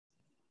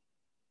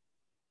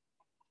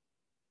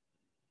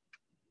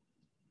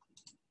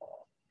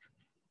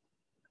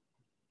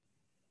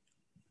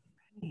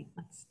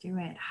Let's do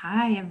it.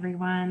 Hi,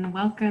 everyone.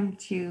 Welcome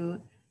to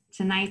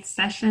tonight's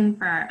session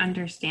for our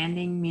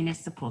Understanding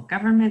Municipal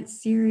Government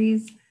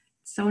series.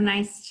 It's so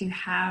nice to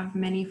have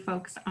many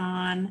folks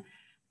on,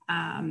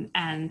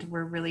 and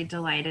we're really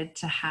delighted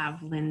to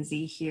have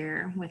Lindsey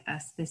here with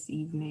us this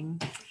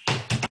evening.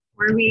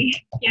 Before we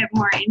get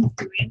more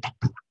into it,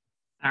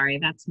 sorry,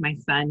 that's my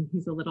son.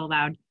 He's a little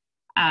loud.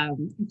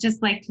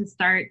 Just like to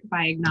start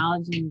by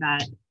acknowledging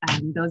that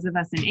those of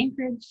us in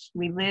Anchorage,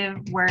 we live,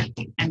 work,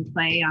 and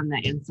play on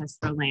the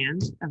ancestral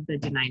land of the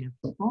Dena'ina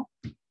people,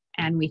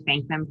 and we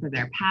thank them for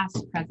their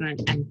past,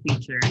 present, and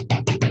future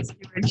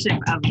stewardship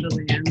of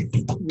the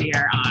lands we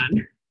are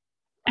on.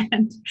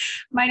 And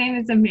my name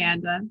is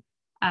Amanda.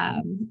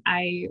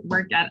 I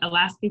work at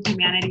Alaska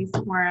Humanities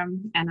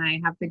Forum, and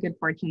I have the good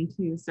fortune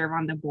to serve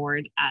on the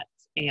board at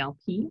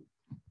ALP.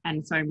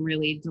 And so I'm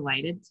really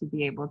delighted to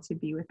be able to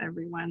be with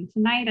everyone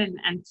tonight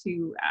and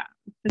to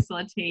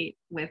facilitate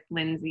with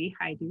Lindsey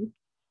Hajduk.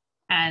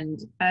 And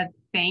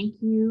thank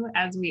you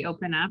as we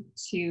open up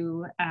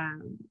to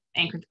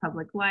Anchorage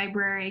Public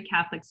Library,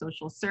 Catholic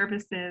Social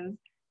Services,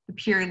 the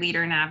Peer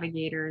Leader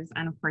Navigators,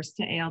 and of course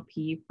to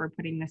ALP for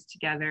putting this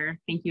together.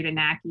 Thank you to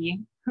Naki,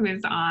 who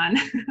is on,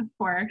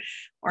 for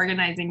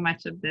organizing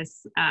much of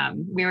this.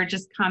 We were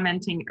just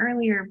commenting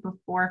earlier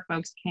before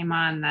folks came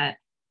on that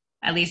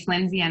at least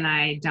Lindsey and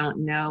I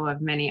don't know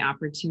of many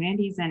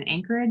opportunities in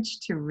Anchorage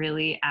to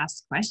really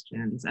ask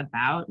questions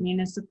about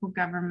municipal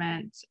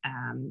government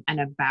and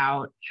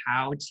about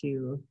how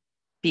to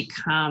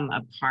become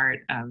a part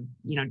of,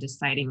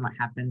 deciding what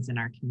happens in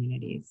our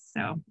communities.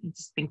 So I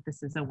just think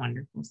this is a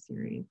wonderful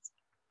series.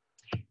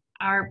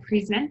 Our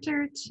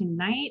presenter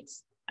tonight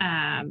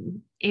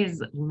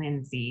is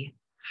Lindsey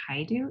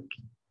Hajduk,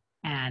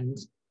 and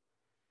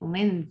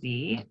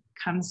Lindsey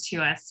comes to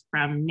us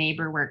from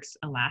NeighborWorks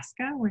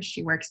Alaska, where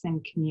she works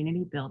in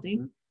community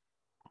building.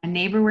 And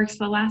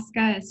NeighborWorks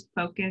Alaska is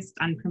focused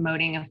on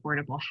promoting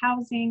affordable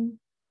housing,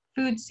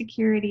 food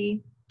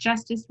security,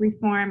 justice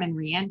reform and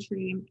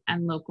reentry,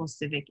 and local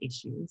civic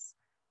issues.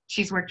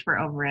 She's worked for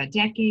over a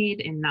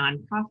decade in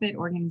nonprofit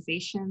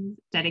organizations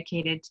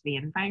dedicated to the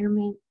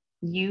environment,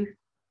 youth,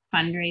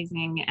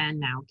 fundraising, and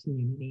now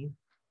community.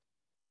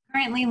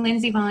 Currently,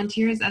 Lindsey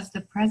volunteers as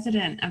the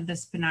president of the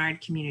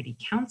Spenard Community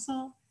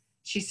Council.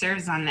 She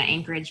serves on the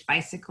Anchorage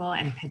Bicycle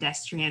and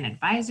Pedestrian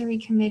Advisory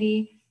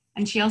Committee,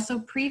 and she also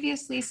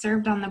previously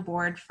served on the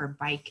board for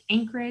Bike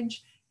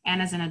Anchorage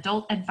and as an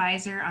adult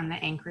advisor on the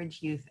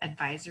Anchorage Youth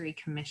Advisory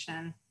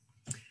Commission.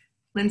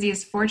 Lindsey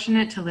is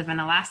fortunate to live in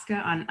Alaska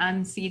on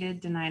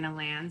unceded Dena'ina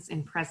lands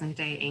in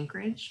present-day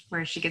Anchorage,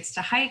 where she gets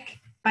to hike,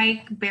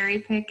 bike, berry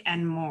pick,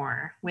 and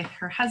more with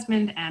her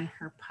husband and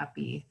her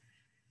puppy.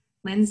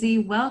 Lindsey,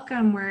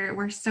 welcome.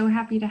 We're so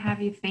happy to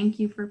have you. Thank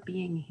you for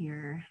being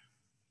here.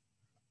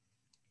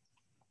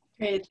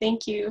 Great,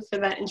 thank you for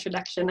that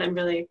introduction. I'm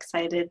really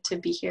excited to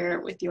be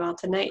here with you all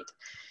tonight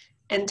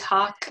and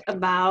talk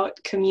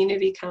about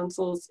community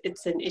councils.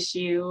 It's an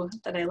issue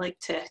that I like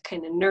to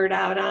kind of nerd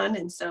out on,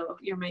 and so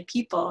you're my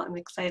people. I'm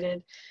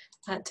excited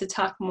to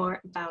talk more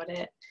about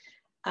it.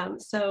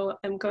 So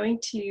I'm going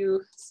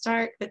to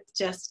start with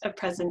just a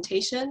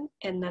presentation,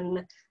 and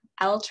then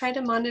I'll try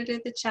to monitor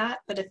the chat,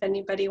 but if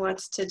anybody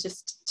wants to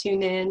just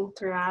tune in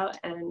throughout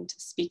and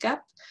speak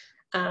up,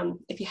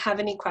 if you have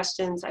any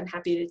questions, I'm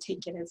happy to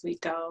take it as we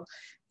go.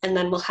 And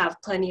then we'll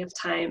have plenty of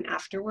time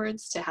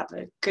afterwards to have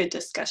a good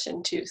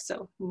discussion too.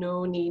 So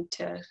no need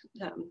to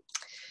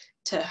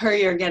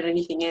hurry or get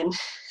anything in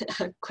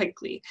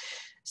quickly.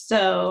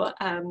 So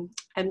I'm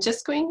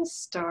just going to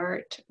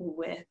start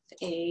with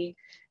a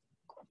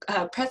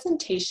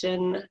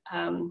presentation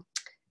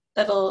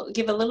that'll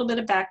give a little bit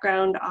of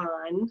background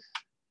on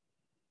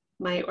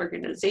my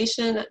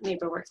organization,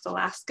 NeighborWorks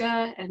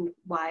Alaska, and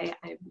why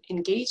I'm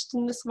engaged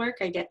in this work.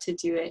 I get to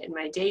do it in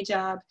my day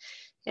job,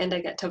 and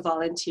I get to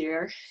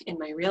volunteer in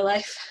my real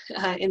life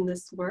in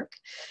this work.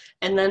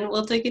 And then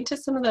we'll dig into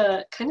some of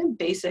the kind of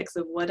basics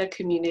of what a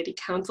community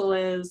council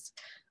is,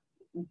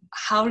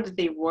 how do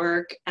they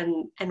work,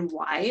 and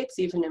why it's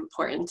even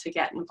important to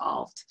get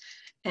involved.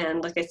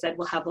 And like I said,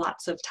 we'll have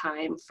lots of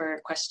time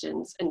for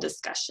questions and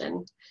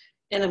discussion.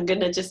 And I'm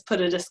gonna just put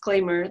a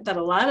disclaimer that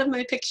a lot of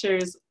my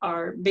pictures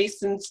are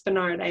based in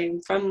Spenard.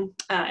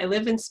 I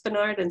live in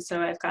Spenard, and so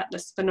I've got the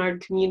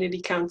Spenard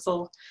Community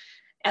Council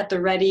at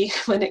the ready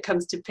when it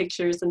comes to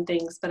pictures and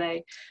things, but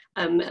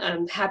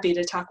I'm happy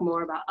to talk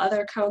more about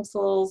other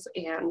councils,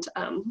 and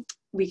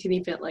we can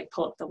even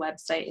pull up the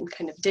website and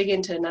kind of dig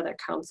into another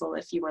council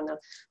if you wanna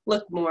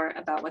look more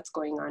about what's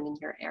going on in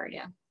your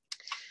area.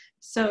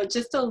 So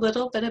just a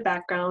little bit of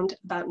background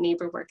about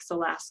NeighborWorks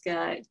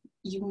Alaska.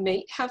 You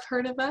may have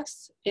heard of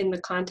us in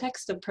the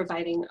context of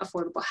providing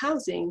affordable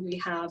housing. We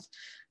have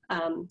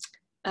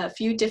a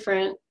few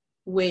different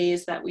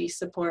ways that we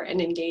support and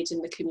engage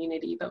in the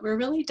community, but we're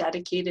really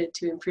dedicated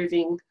to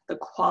improving the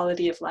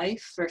quality of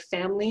life for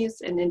families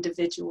and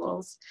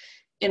individuals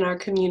in our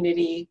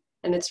community.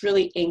 And it's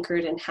really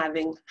anchored in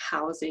having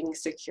housing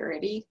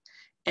security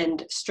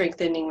and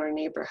strengthening our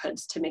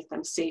neighborhoods to make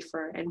them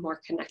safer and more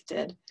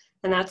connected.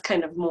 And that's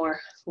kind of more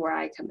where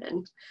I come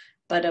in.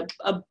 but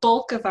a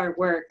bulk of our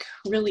work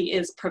really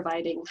is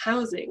providing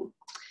housing.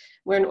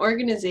 We're an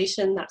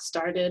organization that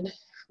started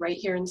right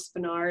here in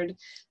Spenard.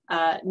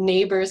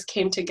 Neighbors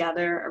came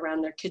together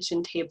around their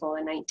kitchen table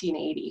in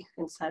 1980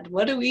 and said,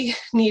 what do we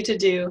need to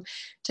do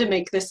to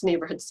make this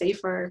neighborhood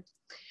safer?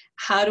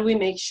 How do we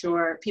make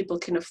sure people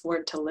can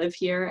afford to live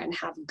here and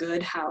have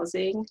good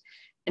housing?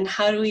 And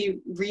how do we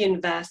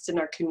reinvest in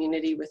our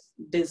community with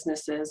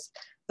businesses,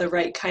 the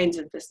right kinds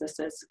of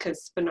businesses?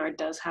 Because Spenard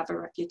does have a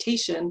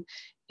reputation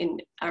in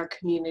our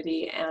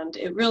community, and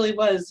it really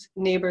was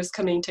neighbors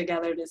coming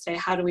together to say,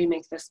 how do we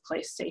make this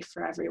place safe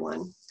for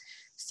everyone?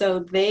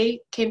 So they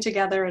came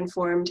together and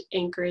formed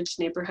Anchorage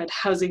Neighborhood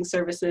Housing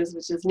Services,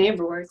 which is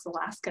NeighborWorks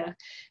Alaska,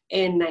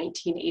 in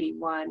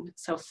 1981,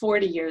 so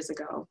 40 years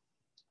ago.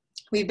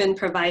 We've been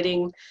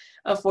providing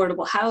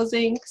affordable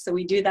housing, so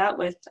we do that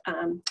with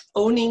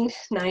owning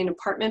 9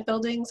 apartment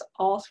buildings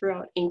all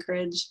throughout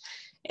Anchorage,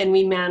 and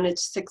we manage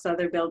 6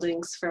 other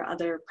buildings for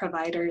other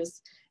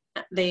providers.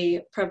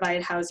 They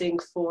provide housing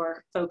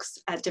for folks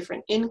at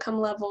different income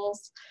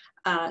levels.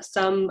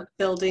 Some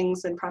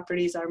buildings and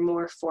properties are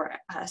more for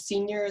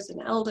seniors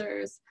and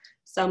elders.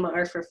 Some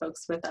are for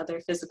folks with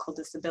other physical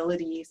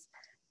disabilities.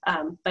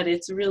 But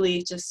it's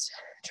really just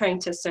trying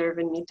to serve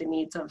and meet the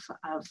needs of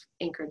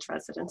Anchorage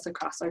residents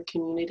across our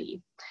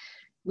community.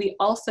 We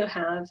also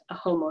have a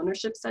home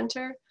ownership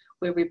center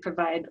where we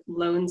provide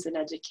loans and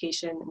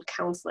education and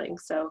counseling.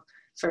 So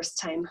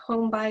first-time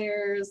home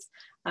buyers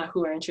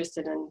who are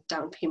interested in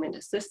down payment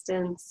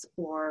assistance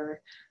or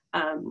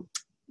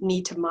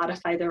need to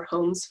modify their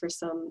homes for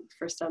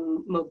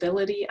some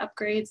mobility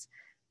upgrades,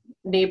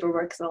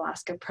 NeighborWorks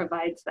Alaska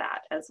provides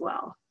that as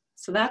well.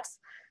 So that's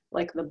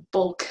like the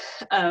bulk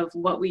of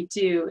what we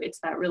do. It's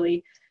that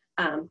really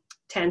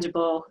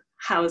tangible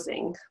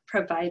housing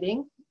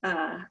providing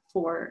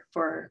for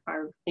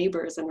our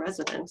neighbors and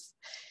residents.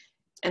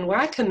 And where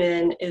I come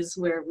in is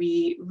where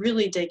we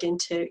really dig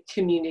into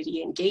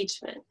community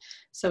engagement.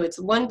 So it's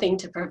one thing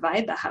to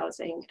provide the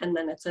housing, and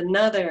then it's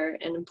another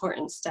an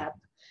important step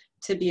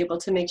to be able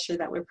to make sure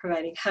that we're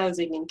providing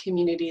housing in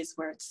communities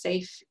where it's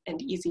safe and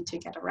easy to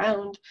get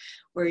around,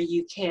 where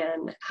you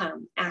can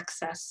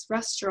access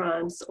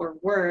restaurants or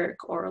work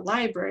or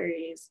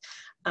libraries,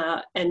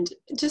 and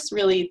just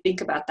really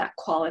think about that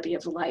quality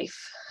of life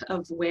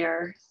of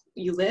where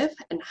you live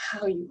and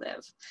how you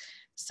live.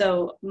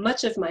 So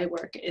much of my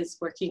work is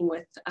working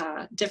with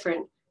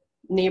different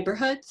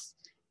neighborhoods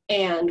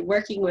and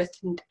working with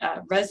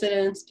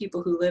residents,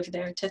 people who live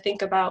there, to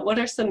think about what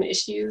are some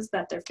issues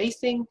that they're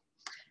facing,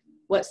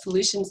 what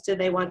solutions do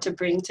they want to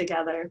bring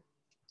together,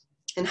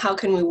 and how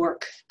can we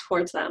work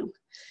towards them.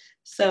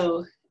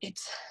 So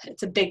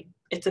it's a big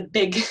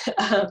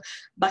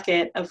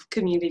bucket of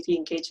community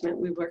engagement.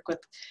 We work with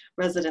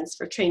residents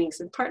for trainings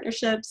and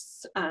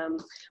partnerships.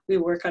 We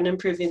work on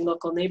improving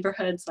local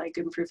neighborhoods, like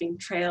improving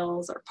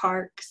trails or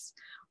parks,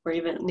 or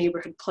even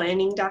neighborhood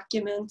planning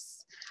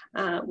documents.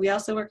 We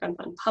also work on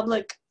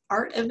public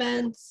art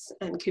events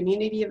and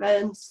community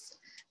events.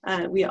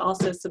 We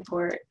also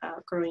support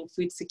growing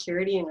food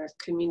security in our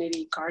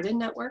community garden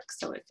network.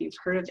 So if you've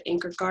heard of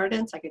Anchor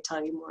Gardens, I could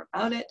tell you more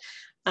about it.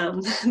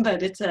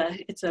 But it's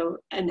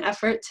an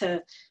effort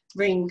to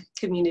bring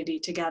community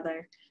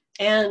together.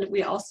 And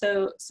we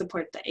also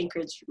support the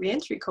Anchorage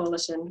Reentry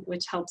Coalition,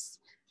 which helps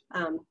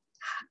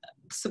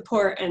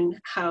support and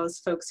house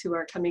folks who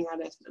are coming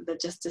out of the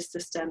justice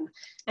system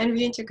and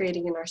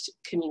reintegrating in our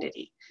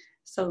community.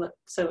 So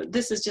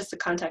this is just the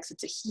context.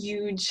 It's a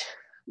huge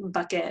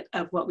bucket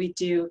of what we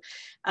do.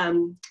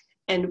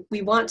 And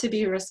we want to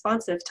be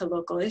responsive to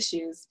local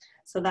issues.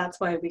 So that's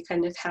why we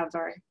kind of have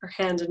our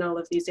hand in all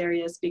of these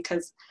areas,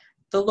 because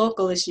the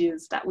local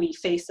issues that we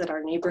face at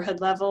our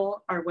neighborhood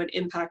level are what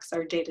impacts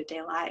our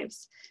day-to-day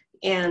lives.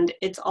 And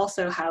it's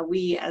also how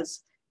we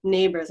as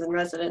neighbors and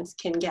residents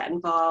can get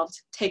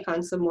involved, take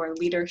on some more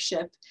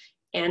leadership,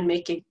 and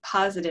make a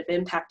positive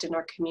impact in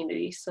our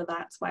community. So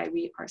that's why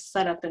we are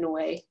set up in a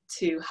way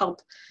to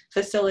help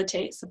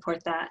facilitate,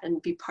 support that,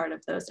 and be part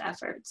of those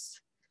efforts.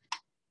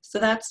 So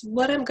that's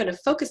what I'm going to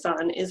focus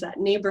on, is that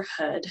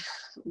neighborhood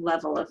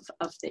level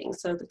of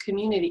things, so the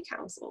community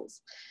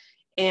councils.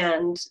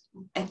 And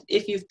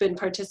if you've been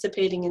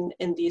participating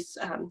in these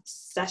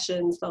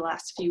sessions the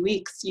last few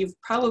weeks, you've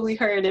probably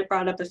heard it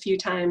brought up a few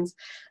times,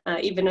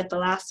 even at the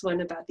last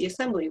one about the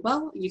assembly.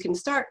 Well, you can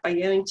start by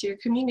going to your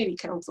community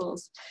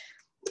councils.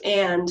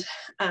 And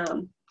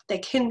they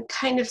can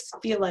kind of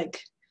feel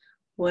like,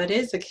 what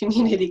is a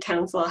community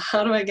council?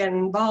 How do I get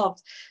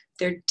involved?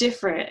 They're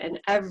different in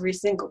every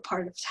single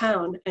part of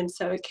town. And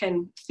so it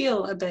can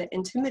feel a bit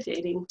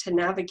intimidating to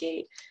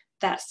navigate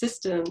that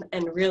system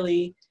and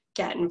really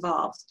get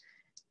involved.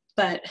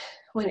 But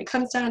when it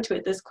comes down to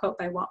it, this quote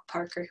by Walt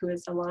Parker, who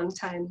is a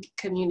longtime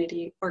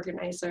community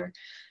organizer,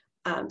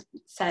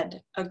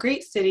 said, "A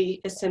great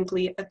city is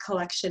simply a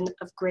collection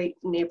of great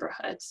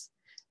neighborhoods."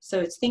 So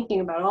it's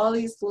thinking about all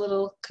these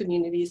little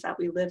communities that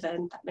we live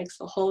in that makes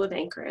the whole of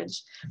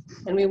Anchorage.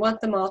 And we want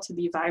them all to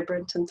be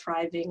vibrant and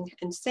thriving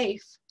and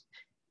safe.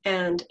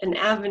 And an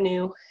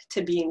avenue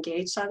to be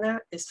engaged on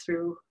that is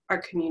through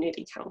our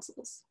community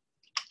councils.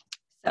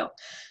 So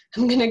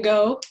I'm going to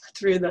go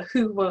through the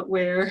who, what,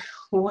 where,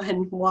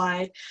 when,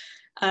 why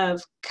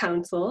of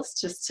councils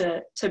just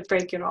to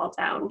break it all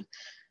down.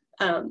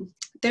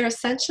 They're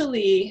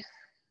essentially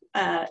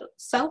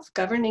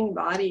self-governing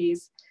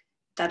bodies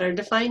that are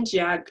defined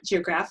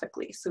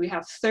geographically. So we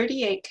have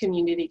 38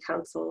 community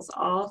councils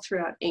all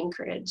throughout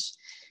Anchorage,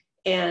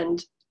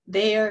 and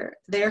they're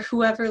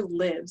whoever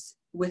lives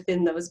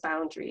within those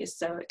boundaries.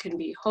 So it can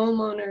be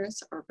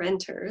homeowners or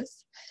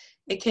renters.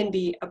 It can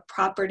be a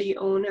property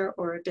owner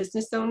or a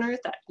business owner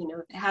that, you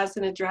know, has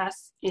an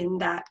address in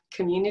that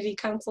community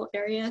council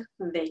area.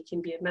 They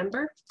can be a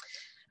member.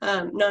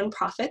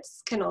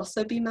 Nonprofits can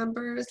also be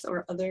members,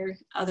 or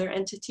other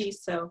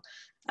entities. So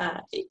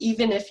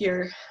even if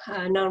your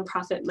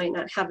nonprofit might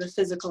not have a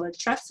physical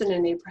address in a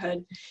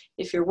neighborhood,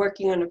 if you're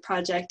working on a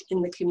project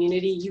in the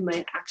community, you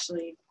might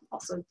actually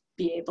also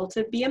be able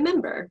to be a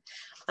member.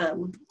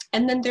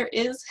 And then there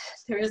is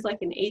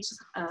like an age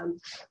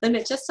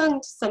limit just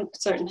on some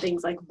certain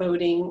things like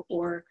voting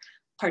or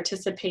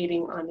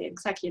participating on the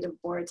executive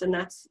boards, and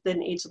that's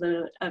an age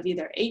limit of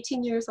either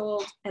 18 years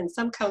old, and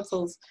some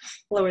councils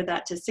lower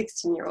that to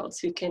 16-year-olds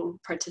who can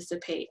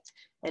participate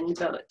and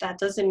vote. That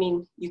doesn't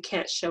mean you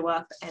can't show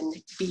up and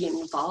be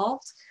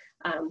involved.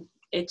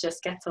 It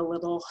just gets a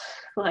little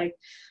like,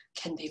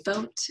 can they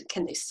vote?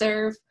 Can they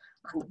serve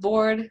on the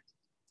board?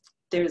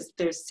 There's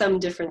some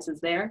differences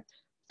there,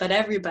 but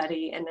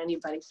everybody and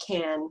anybody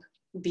can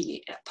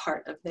be a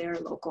part of their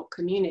local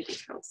community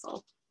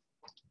council.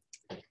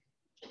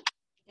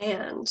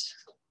 And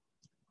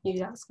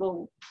you ask,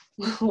 well,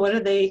 what do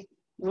they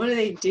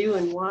do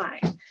and why?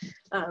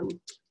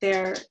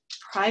 They're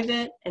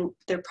private, and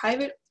they're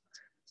private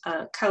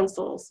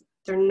councils.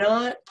 They're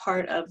not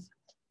part of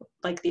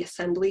like the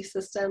assembly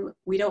system.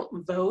 We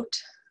don't vote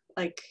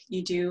like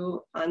you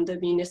do on the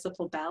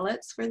municipal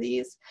ballots for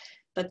these,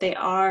 but they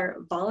are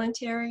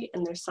voluntary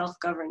and they're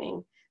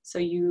self-governing. So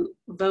you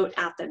vote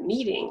at the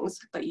meetings,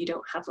 but you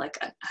don't have like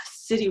a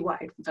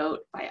citywide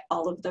vote by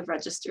all of the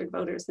registered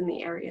voters in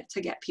the area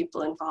to get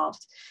people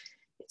involved.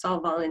 It's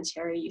all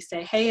voluntary. You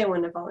say, hey, I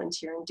want to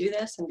volunteer and do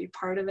this and be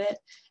part of it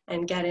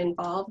and get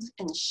involved,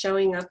 and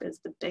showing up is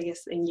the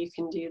biggest thing you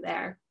can do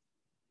there.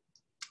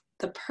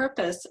 The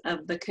purpose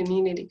of the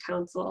community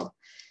council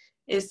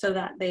is so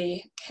that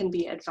they can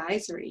be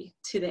advisory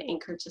to the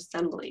Anchorage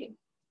Assembly.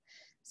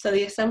 So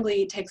the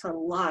Assembly takes on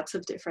lots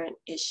of different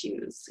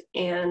issues,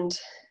 and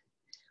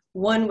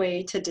one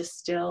way to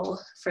distill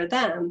for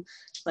them,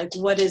 like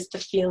what is the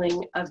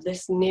feeling of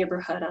this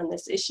neighborhood on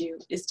this issue,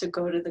 is to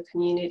go to the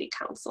community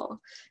council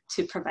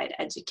to provide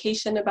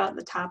education about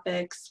the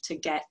topics, to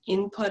get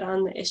input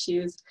on the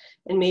issues,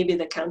 and maybe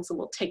the council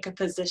will take a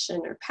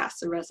position or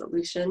pass a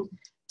resolution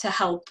to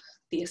help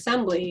the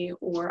Assembly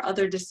or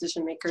other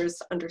decision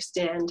makers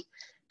understand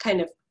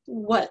kind of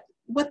what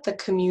the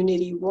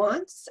community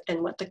wants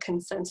and what the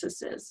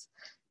consensus is.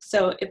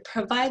 So it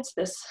provides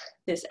this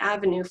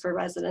avenue for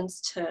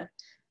residents to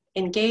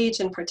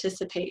engage and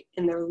participate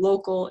in their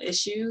local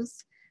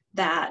issues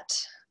that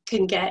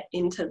can get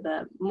into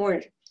the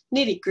more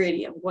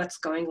nitty-gritty of what's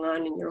going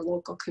on in your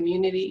local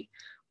community,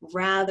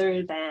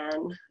 rather than,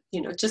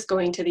 you know, just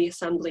going to the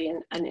Assembly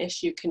and an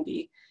issue can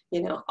be,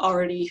 you know,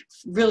 already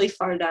really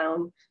far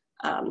down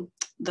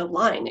the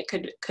line. It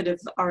could have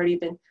already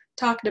been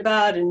talked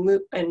about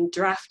and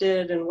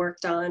drafted and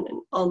worked on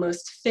and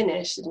almost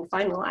finished and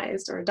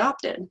finalized or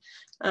adopted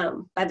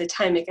by the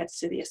time it gets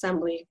to the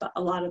Assembly, but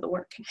a lot of the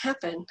work can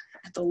happen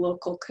at the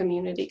local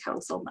community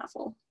council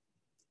level.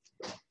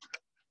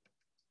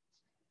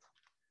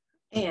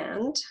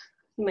 And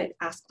you might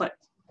ask,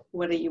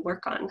 what do you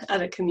work on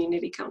at a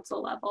community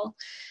council level?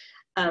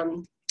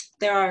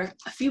 There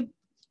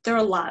are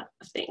a lot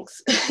of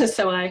things.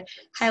 So I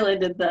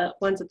highlighted the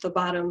ones at the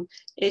bottom,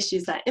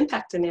 issues that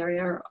impact an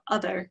area or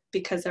other,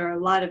 because there are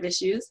a lot of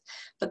issues,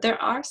 but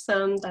there are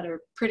some that are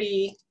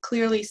pretty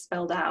clearly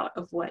spelled out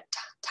of what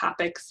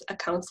topics a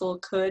council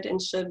could and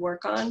should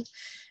work on.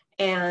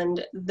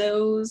 And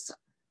those,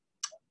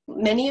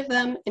 many of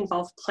them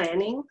involve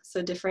planning.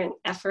 So different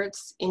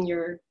efforts in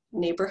your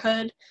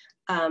neighborhood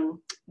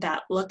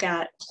that look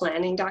at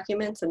planning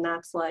documents, and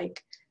that's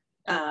like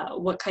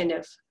what kind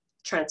of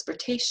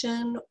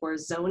transportation or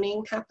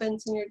zoning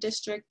happens in your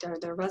district. Are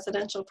there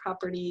residential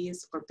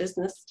properties or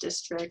business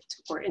district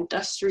or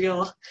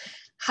industrial?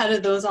 How do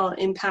those all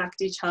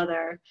impact each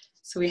other?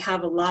 So we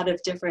have a lot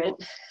of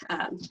different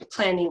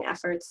planning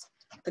efforts.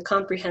 The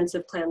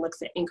comprehensive plan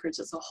looks at Anchorage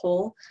as a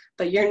whole,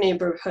 but your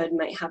neighborhood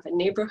might have a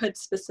neighborhood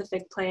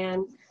specific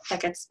plan that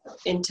gets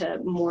into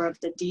more of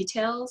the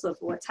details of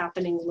what's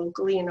happening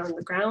locally and on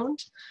the ground,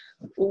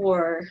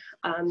 or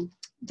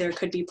there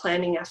could be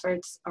planning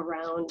efforts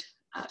around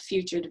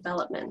future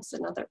developments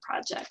and other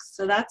projects.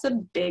 So that's a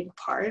big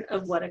part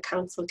of what a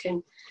council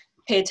can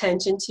pay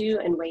attention to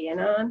and weigh in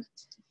on.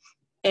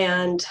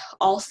 And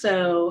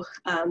also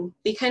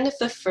be kind of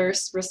the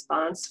first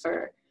response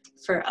for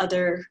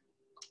other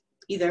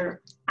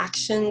either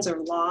actions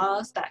or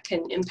laws that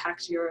can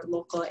impact your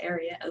local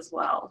area as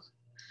well.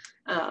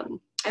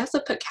 I also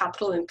put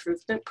capital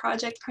improvement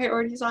project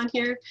priorities on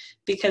here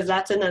because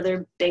that's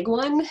another big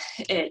one.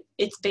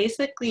 It's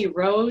basically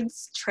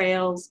roads,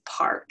 trails,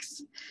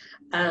 parks,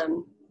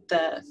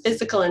 the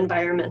physical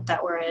environment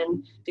that we're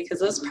in, because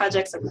those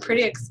projects are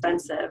pretty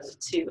expensive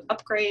to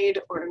upgrade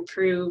or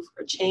improve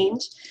or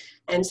change.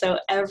 And so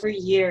every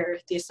year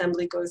the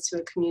Assembly goes to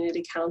a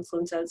community council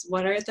and says,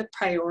 what are the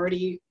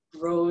priority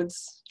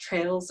roads,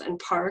 trails, and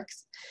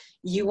parks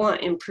you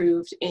want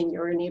improved in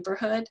your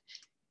neighborhood?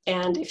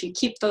 And if you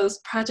keep those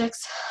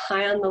projects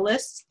high on the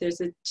list,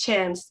 there's a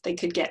chance they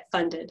could get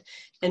funded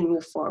and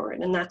move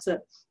forward. And that's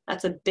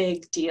a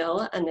big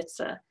deal, and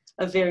it's a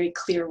very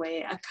clear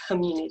way a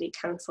community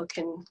council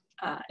can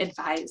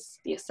advise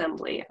the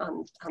Assembly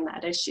on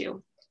that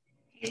issue.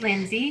 Hey,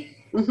 Lindsay,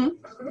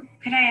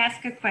 could I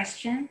ask a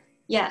question?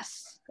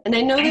 Yes, and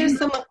I know there's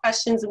some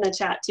questions in the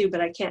chat too, but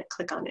I can't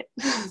click on it,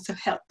 so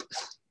help.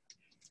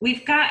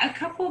 We've got a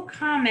couple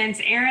comments.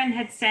 Erin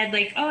had said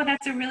like, oh,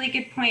 that's a really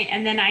good point.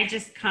 And then I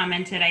just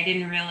commented, I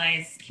didn't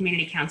realize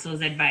community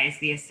councils advise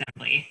the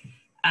Assembly.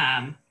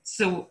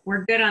 So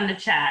we're good on the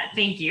chat.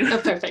 Thank you. Oh,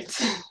 perfect.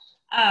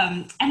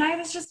 And I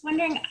was just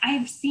wondering,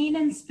 I've seen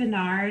in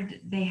Spenard,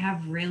 they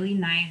have really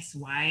nice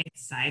wide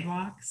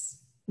sidewalks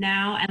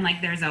now. And like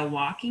there's a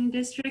walking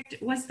district.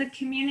 Was the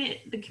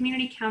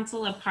community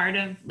council a part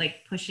of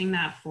like pushing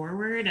that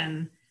forward?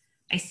 And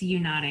I see you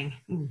nodding.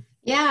 Ooh.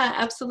 Yeah,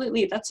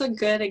 absolutely. That's a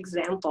good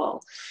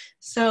example.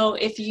 So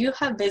if you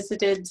have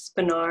visited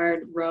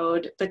Spenard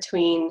Road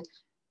between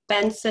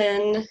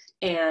Benson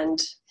and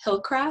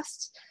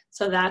Hillcrest,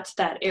 so that's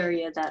that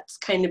area that's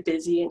kind of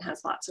busy and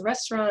has lots of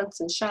restaurants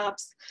and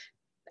shops.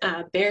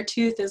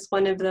 Beartooth is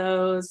one of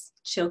those,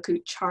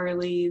 Chilkoot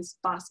Charlie's,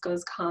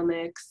 Bosco's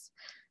Comics,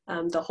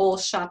 the whole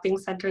shopping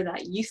center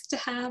that used to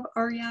have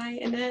REI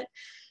in it.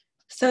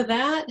 So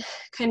that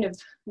kind of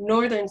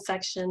northern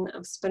section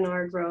of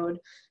Spenard Road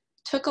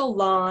took a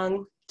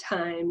long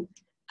time.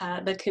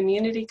 The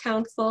community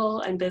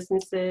council and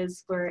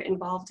businesses were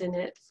involved in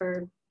it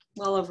for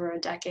well over a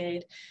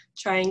decade,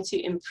 trying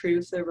to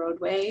improve the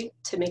roadway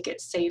to make it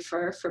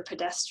safer for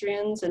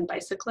pedestrians and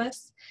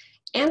bicyclists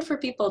and for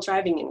people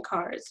driving in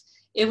cars.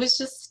 It was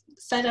just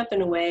set up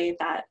in a way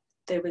that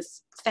it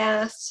was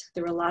fast,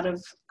 there were a lot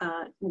of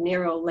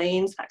narrow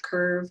lanes that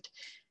curved,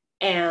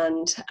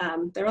 and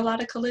there were a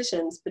lot of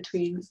collisions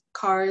between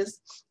cars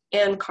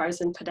and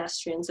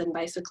pedestrians and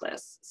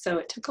bicyclists. So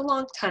it took a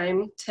long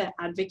time to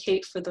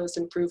advocate for those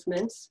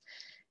improvements.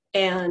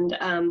 And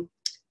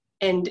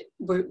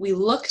we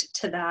looked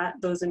to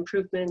those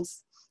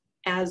improvements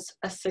as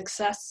a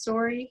success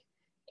story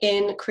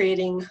in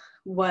creating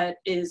what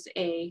is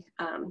a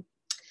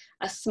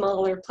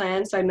smaller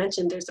plan. So I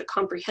mentioned there's a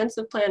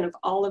comprehensive plan of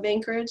all of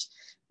Anchorage.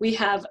 We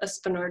have a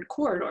Spenard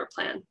corridor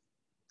plan.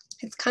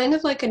 It's kind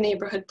of like a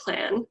neighborhood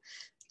plan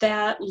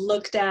that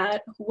looked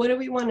at what do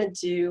we want to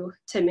do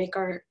to make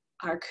our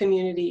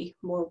community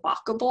more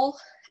walkable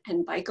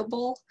and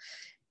bikeable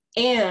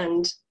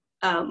and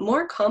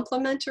more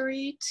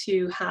complementary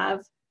to have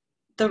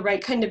the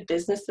right kind of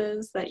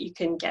businesses that you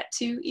can get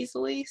to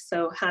easily.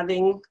 So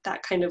having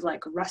that kind of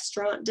like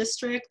restaurant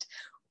district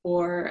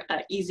or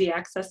easy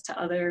access to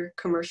other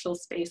commercial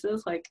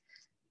spaces, like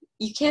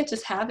you can't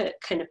just have it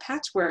kind of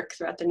patchwork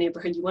throughout the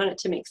neighborhood. You want it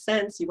to make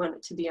sense. You want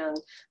it to be on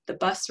the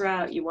bus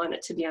route. You want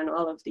it to be on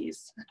all of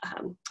these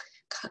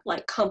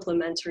like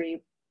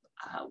complementary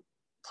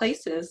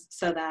places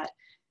so that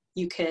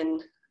you can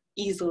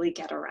easily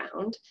get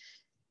around.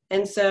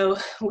 And so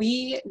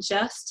we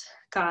just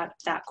got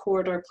that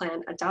corridor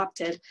plan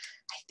adopted.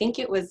 I think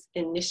it was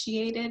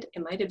initiated,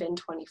 it might have been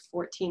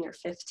 2014 or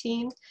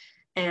 15,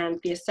 and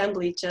the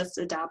Assembly just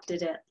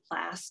adopted it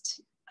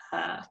last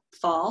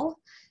fall.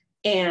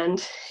 And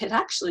it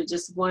actually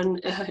just won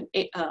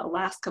an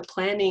Alaska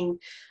Planning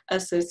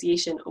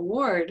Association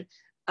award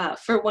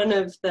for one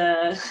of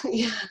the,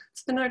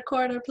 Spenard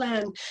Corridor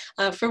Plan,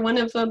 for one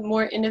of the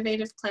more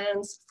innovative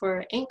plans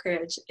for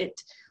Anchorage. It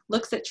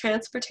looks at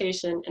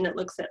transportation and it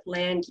looks at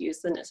land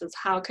use, and it says,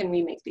 how can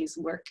we make these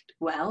work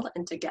well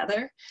and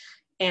together?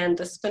 And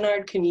the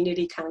Spenard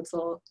Community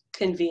Council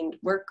convened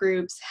work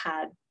groups,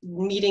 had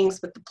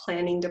meetings with the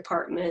planning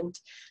department,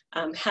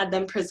 had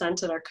them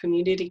present at our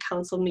community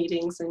council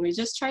meetings, and we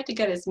just tried to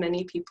get as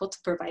many people to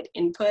provide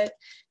input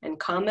and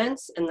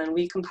comments, and then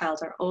we compiled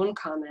our own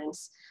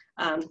comments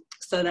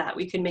so that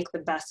we can make the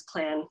best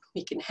plan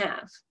we can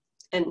have.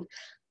 And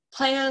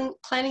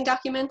planning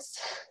documents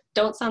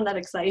don't sound that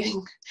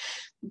exciting,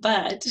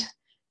 but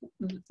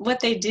what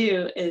they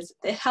do is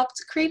it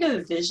helps create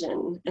a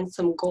vision and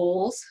some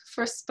goals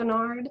for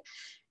Spenard.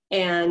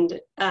 And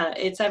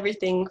it's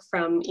everything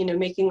from,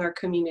 making our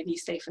community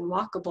safe and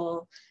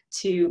walkable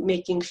to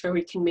making sure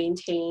we can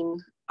maintain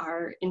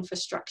our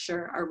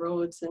infrastructure, our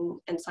roads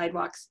and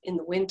sidewalks in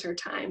the winter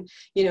time.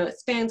 It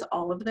spans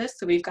all of this.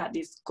 So we've got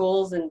these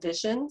goals and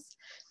visions.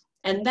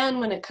 And then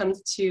when it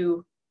comes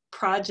to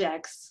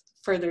projects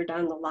further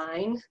down the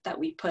line that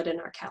we put in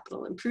our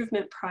capital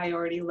improvement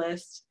priority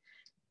list,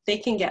 they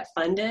can get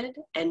funded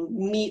and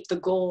meet the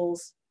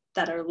goals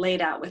that are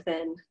laid out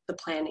within the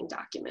planning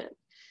document.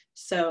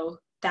 So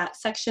that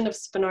section of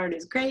Spenard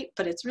is great,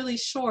 but it's really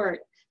short.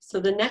 So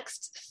the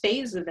next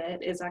phase of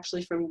it is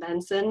actually from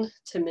Benson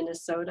to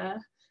Minnesota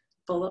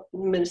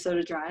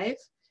Drive.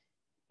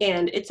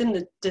 And it's in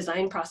the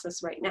design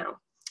process right now.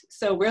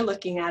 So we're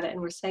looking at it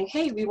and we're saying,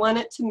 hey, we want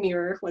it to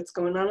mirror what's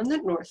going on in the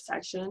north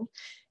section.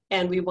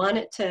 And we want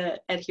it to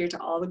adhere to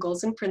all the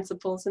goals and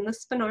principles in the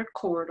Spenard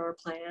corridor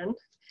plan.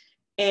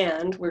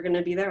 And we're going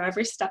to be there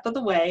every step of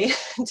the way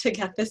to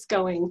get this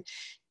going,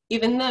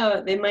 even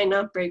though they might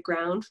not break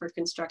ground for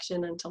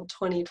construction until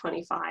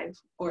 2025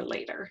 or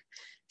later.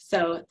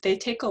 So they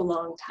take a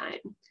long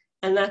time.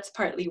 And that's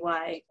partly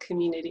why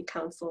community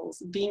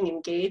councils being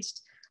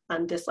engaged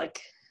on this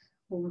like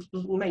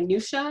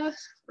minutia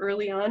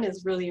early on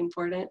is really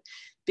important,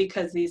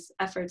 because these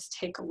efforts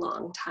take a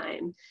long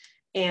time.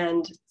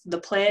 And the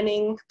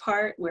planning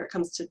part, where it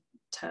comes to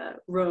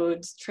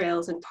roads,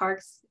 trails, and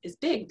parks, is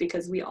big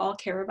because we all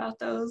care about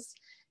those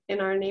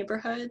in our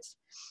neighborhoods.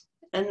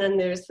 And then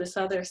there's this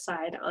other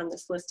side on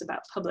this list about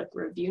public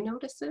review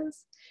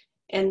notices.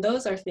 And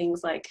those are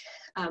things like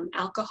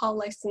alcohol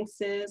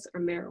licenses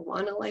or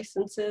marijuana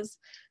licenses.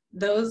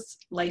 Those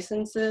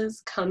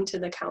licenses come to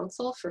the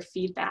council for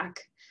feedback.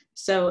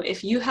 So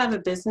if you have a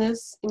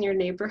business in your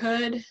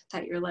neighborhood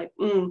that you're like,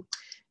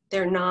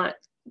 they're not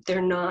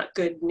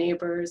good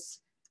neighbors,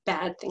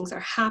 bad things are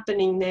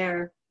happening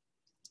there,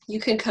 you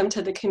can come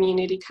to the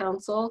community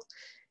council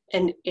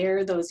and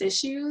air those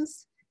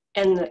issues.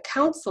 And the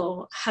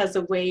council has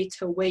a way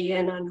to weigh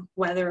in on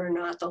whether or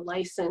not the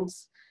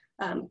license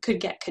could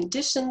get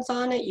conditions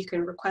on it. You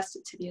can request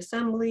it to the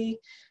assembly.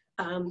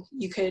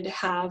 You could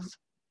have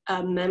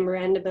a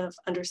memorandum of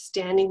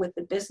understanding with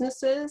the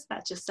businesses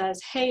that just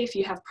says, hey, if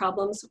you have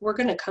problems, we're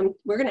gonna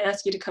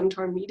ask you to come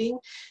to our meeting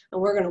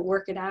and we're gonna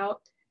work it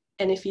out.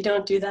 And if you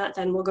don't do that,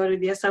 then we'll go to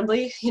the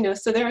assembly.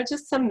 So there are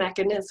just some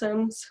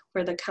mechanisms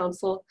where the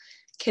council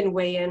can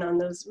weigh in on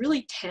those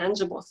really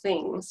tangible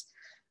things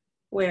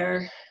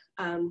where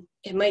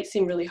it might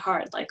seem really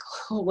hard, like,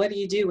 oh, what do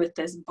you do with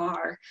this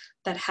bar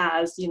that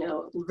has,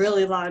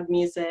 really loud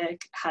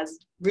music, has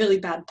really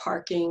bad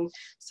parking,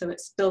 so it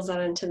spills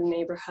out into the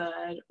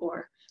neighborhood,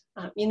 or,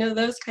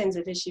 those kinds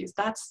of issues.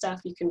 That's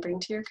stuff you can bring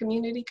to your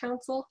community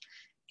council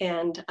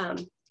and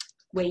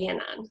weigh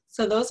in on.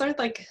 So those are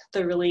like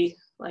the really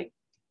like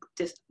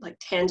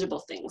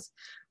tangible things: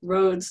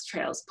 roads,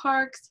 trails,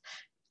 parks,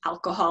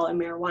 alcohol and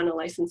marijuana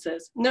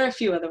licenses. And there are a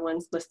few other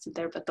ones listed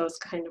there, but those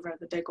kind of are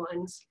the big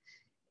ones.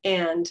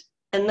 And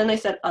then I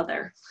said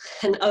other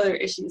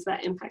issues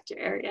that impact your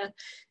area,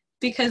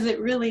 because it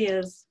really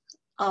is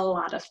a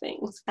lot of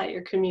things that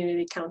your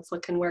community council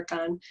can work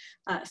on.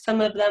 Some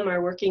of them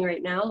are working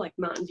right now, like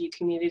Mountain View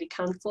Community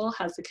Council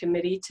has a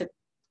committee to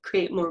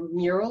create more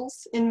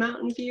murals in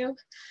Mountain View.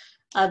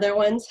 Other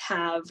ones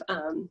have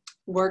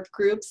work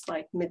groups,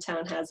 like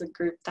Midtown has a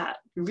group that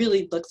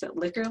really looks at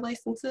liquor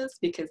licenses,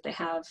 because they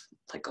have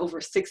like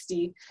over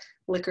 60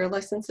 liquor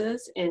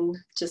licenses in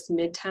just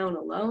Midtown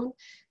alone.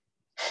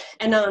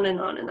 And on and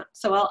on and on.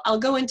 So I'll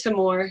go into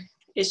more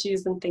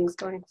issues and things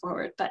going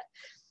forward, but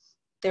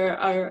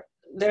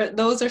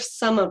those are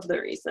some of the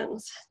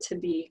reasons to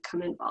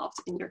become involved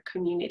in your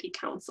community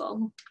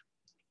council.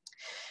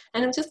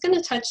 And I'm just going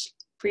to touch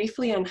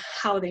briefly on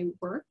how they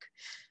work,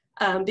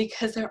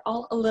 because they're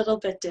all a little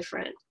bit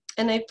different.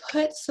 And I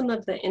put some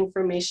of the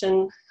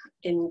information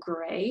in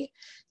gray,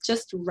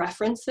 just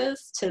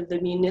references to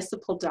the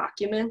municipal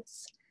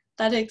documents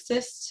that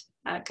exist,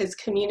 because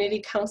community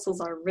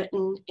councils are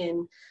written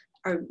in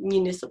our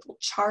municipal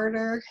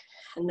charter,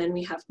 and then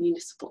we have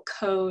municipal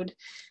code,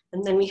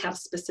 and then we have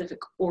specific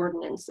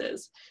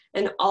ordinances.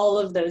 And all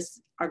of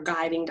those are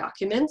guiding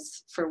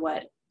documents for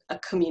what a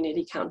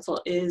community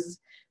council is,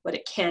 what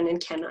it can and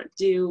cannot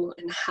do,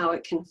 and how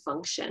it can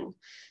function.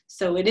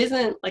 So it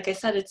isn't, like I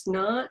said, it's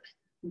not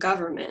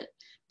government,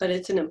 but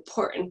it's an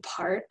important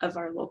part of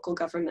our local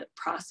government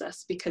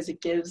process, because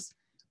it gives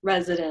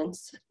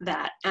residents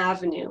that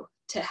avenue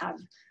to have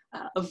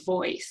a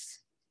voice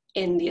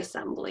in the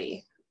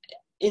assembly,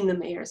 in the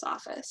mayor's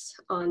office,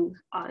 on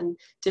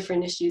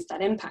different issues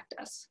that impact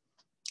us.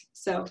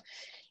 So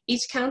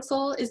each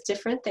council is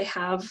different. They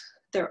have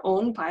their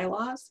own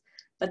bylaws,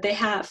 but they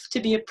have to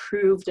be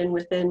approved and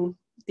within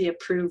the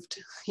approved,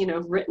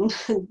 written,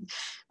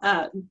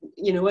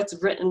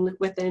 what's written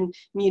within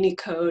Muni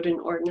Code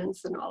and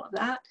ordinance and all of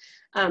that.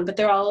 But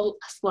they're all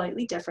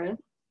slightly different.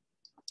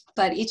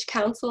 But each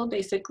council,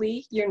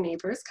 basically, your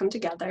neighbors come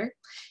together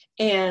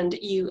and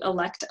you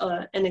elect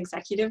an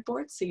executive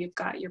board. So you've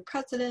got your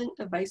president,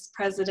 a vice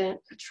president,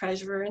 a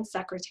treasurer, and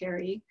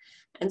secretary.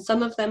 And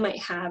some of them might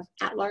have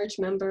at-large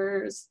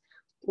members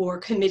or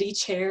committee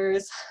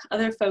chairs,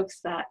 other folks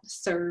that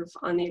serve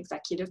on the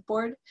executive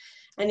board.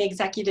 And the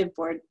executive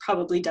board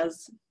probably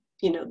does,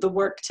 the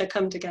work to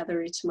come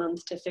together each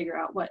month to figure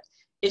out what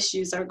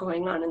issues are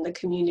going on in the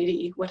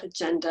community, what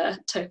agenda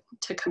to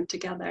come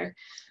together,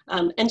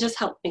 and just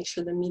help make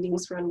sure the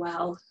meetings run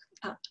well.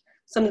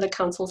 Some of the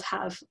councils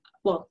have,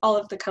 all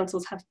of the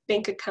councils have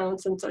bank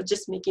accounts, and so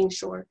just making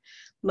sure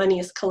money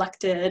is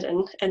collected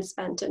and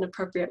spent in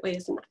appropriate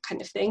ways and that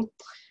kind of thing.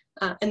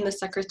 And the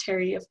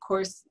secretary, of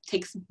course,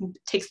 takes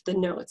the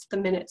notes, the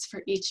minutes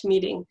for each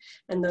meeting,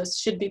 and those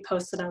should be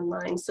posted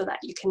online so that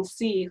you can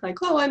see, like,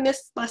 oh, I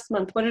missed last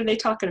month. What are they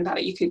talking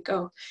about? You could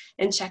go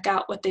and check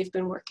out what they've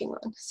been working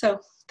on. So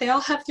they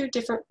all have their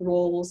different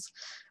roles,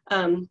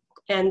 and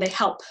they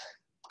help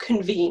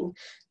convene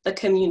the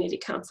community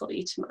council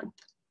each month.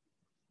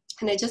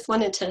 And I just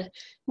wanted to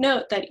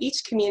note that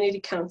each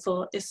community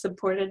council is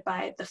supported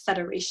by the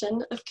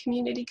Federation of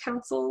Community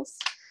Councils.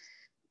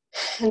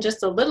 And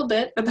just a little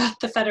bit about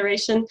the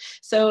Federation.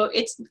 So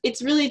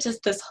it's really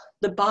just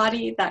the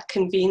body that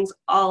convenes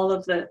all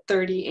of the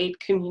 38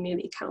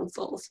 community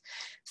councils.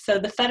 So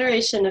the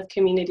Federation of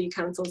Community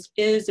Councils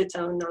is its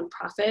own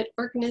nonprofit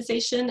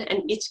organization,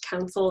 and each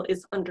council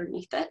is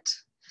underneath it.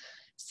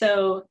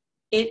 So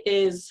it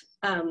is,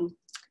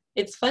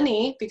 it's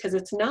funny because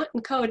it's not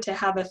in code to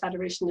have a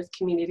Federation of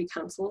Community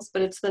Councils,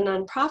 but it's the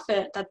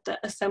nonprofit that the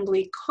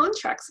Assembly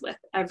contracts with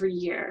every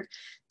year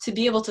to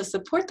be able to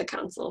support the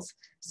councils.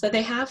 So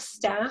they have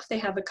staff, they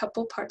have a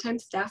couple part-time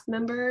staff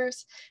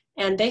members,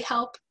 and they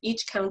help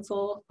each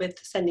council with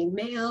sending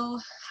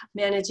mail,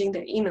 managing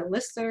their email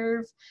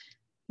listserv,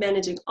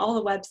 managing all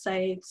the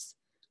websites,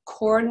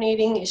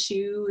 coordinating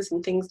issues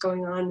and things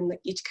going on in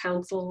each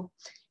council,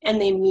 and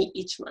they meet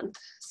each month.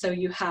 So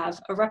you have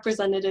a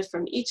representative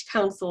from each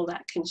council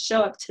that can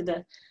show up to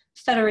the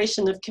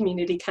Federation of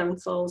Community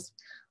Councils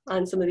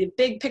on some of the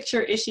big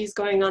picture issues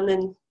going on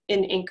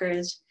in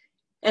Anchorage,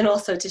 and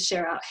also to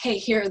share out, hey,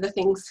 here are the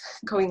things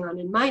going on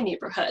in my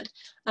neighborhood,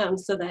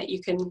 so that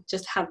you can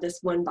just have this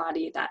one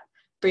body that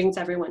brings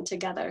everyone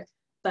together.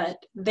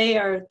 But they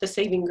are the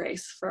saving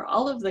grace for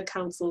all of the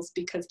councils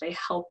because they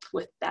help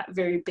with that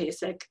very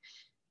basic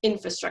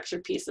infrastructure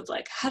piece of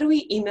like, how do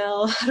we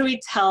email, how do we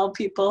tell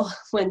people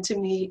when to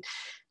meet,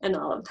 and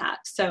all of that.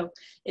 So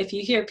if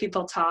you hear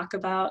people talk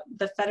about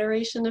the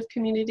Federation of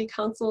Community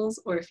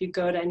Councils, or if you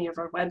go to any of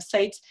our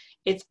websites,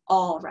 it's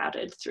all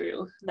routed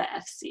through the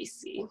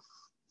FCC.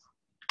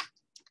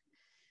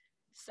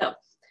 So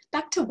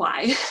back to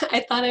why.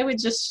 I thought I would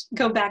just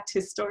go back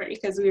to story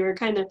because we were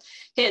kind of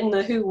hitting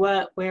the who,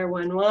 what, where,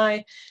 when,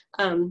 why.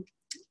 And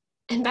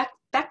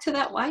back to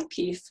that why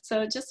piece.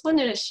 So just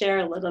wanted to share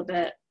a little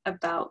bit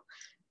about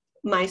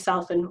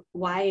myself and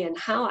why and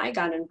how I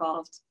got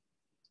involved.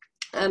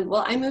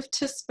 Well, I moved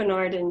to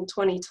Spenard in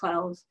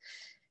 2012,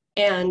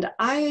 and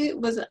I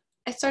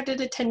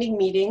started attending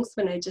meetings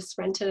when I just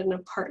rented an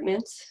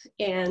apartment,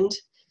 and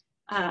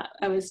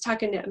I was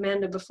talking to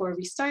Amanda before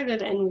we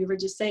started, and we were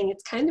just saying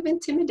it's kind of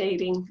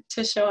intimidating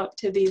to show up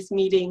to these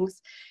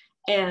meetings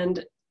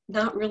and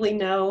not really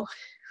know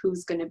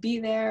who's going to be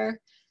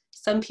there.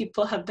 Some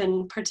people have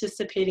been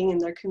participating in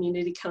their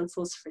community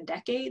councils for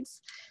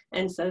decades,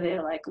 and so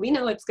they're like, we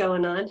know what's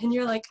going on, and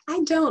you're like,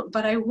 I don't,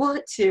 but I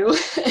want to.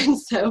 And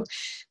so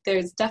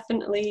there's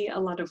definitely a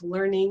lot of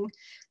learning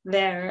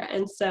there.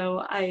 And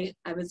so I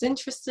was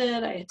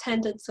interested. I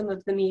attended some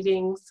of the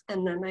meetings,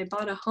 and then I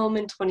bought a home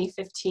in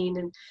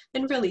 2015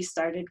 and really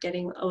started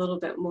getting a little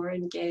bit more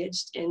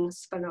engaged in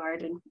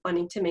Spenard and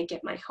wanting to make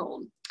it my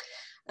home.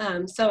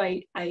 So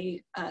I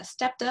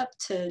stepped up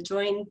to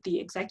join the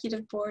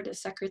executive board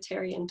as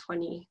secretary in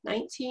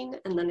 2019,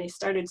 and then I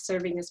started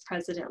serving as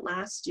president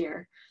last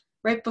year,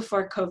 right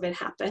before COVID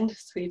happened.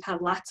 So we've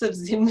had lots of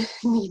Zoom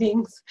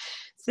meetings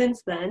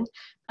since then.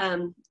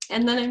 And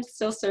then I'm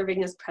still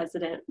serving as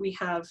president. We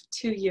have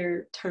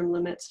 2-year term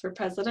limits for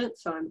president,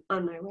 so I'm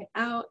on my way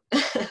out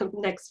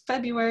next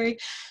February.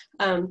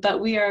 But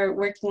we are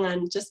working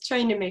on just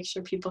trying to make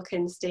sure people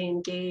can stay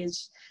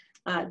engaged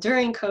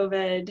during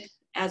COVID,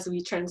 as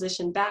we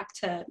transition back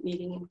to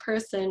meeting in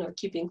person or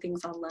keeping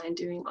things online,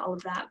 doing all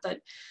of that. But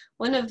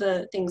one of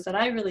the things that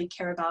I really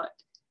care about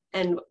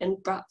and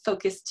brought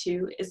focus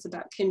to is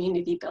about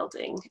community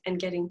building and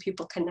getting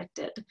people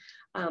connected.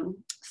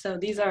 So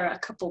these are a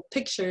couple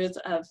pictures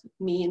of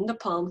me in the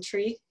palm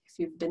tree. If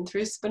you've been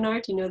through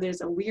Spenard, you know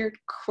there's a weird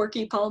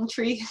quirky palm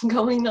tree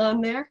going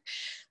on there.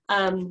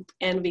 And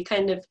we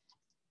kind of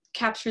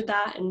captured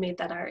that and made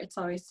that our It's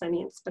Always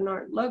Sunny in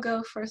Spenard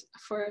logo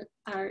for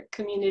our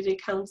community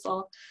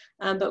council.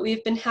 But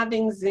we've been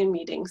having Zoom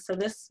meetings. So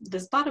this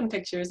bottom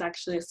picture is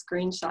actually a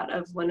screenshot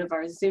of one of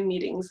our Zoom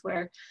meetings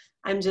where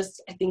I'm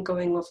just, I think,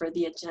 going over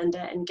the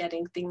agenda and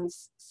getting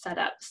things set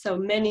up. So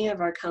many of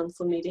our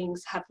council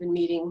meetings have been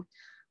meeting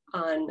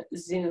on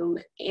Zoom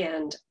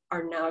and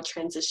are now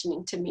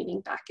transitioning to meeting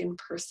back in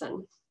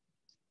person.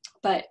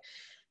 But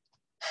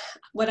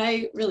what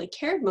I really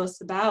cared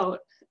most about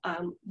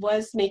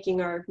was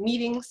making our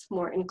meetings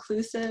more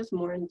inclusive,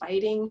 more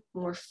inviting,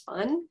 more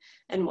fun,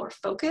 and more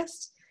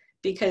focused,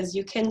 because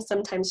you can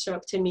sometimes show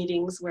up to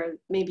meetings where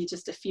maybe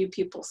just a few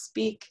people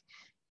speak,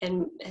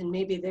 and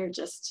maybe they're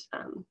just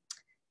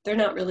they're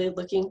not really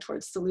looking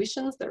towards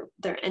solutions. They're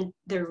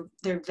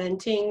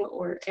venting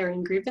or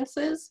airing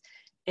grievances.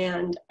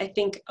 And I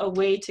think a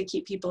way to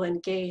keep people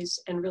engaged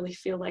and really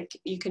feel like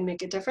you can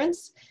make a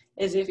difference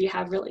is if you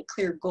have really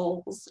clear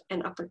goals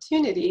and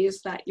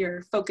opportunities that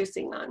you're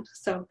focusing on.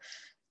 So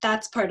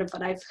that's part of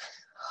what I've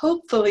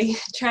hopefully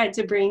tried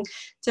to bring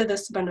to the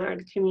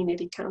Spenard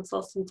Community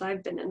Council since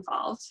I've been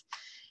involved.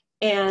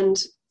 And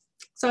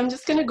so I'm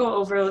just going to go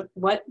over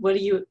what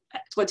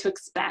to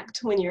expect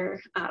when you're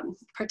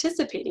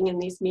participating in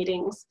these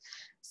meetings.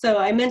 So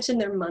I mentioned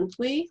they're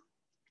monthly.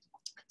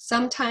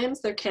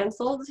 Sometimes they're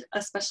canceled,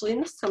 especially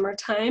in the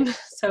summertime.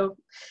 So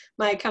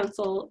my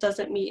council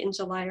doesn't meet in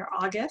July or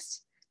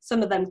August.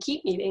 Some of them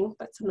keep meeting,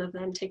 but some of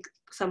them take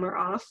summer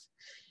off.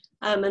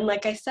 And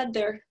like I said,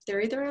 they're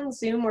either on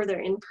Zoom or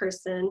they're in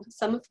person.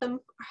 Some of them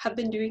have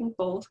been doing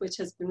both, which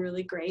has been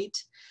really great.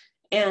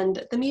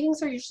 And the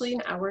meetings are usually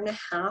an hour and a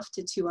half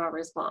to 2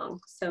 hours long.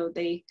 So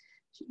they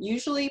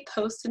usually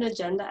post an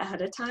agenda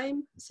ahead of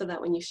time so that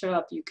when you show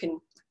up, you can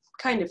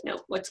kind of know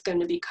what's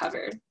going to be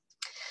covered.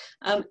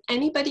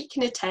 Anybody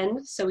can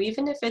attend, so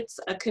even if it's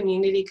a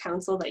community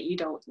council that you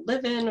don't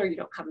live in or you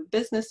don't have a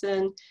business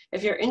in,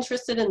 if you're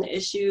interested in the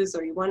issues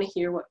or you want to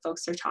hear what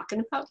folks are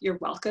talking about, you're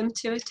welcome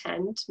to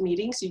attend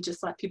meetings. You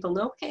just let people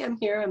know, hey, I'm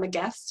here, I'm a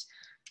guest,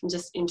 I'm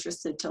just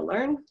interested to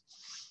learn.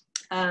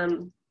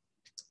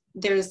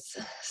 There's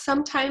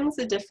sometimes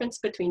a difference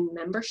between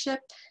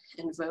membership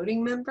and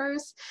voting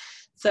members.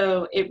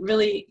 So it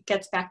really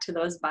gets back to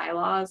those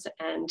bylaws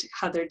and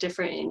how they're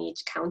different in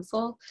each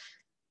council.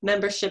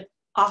 Membership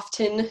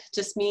often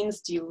just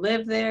means, do you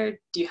live there?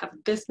 Do you have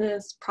a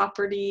business,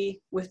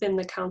 property within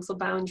the council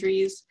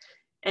boundaries?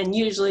 And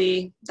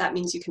usually that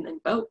means you can then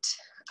vote.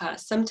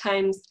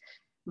 Sometimes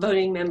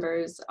voting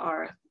members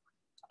are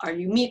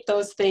you meet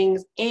those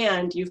things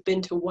and you've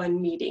been to one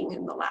meeting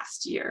in the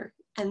last year,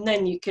 and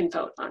then you can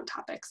vote on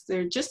topics.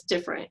 They're just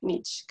different in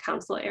each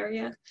council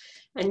area.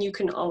 And you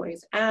can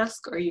always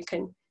ask, or you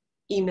can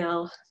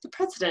email the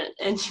president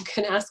and you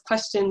can ask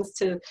questions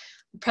to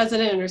the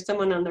president or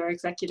someone on their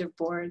executive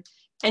board.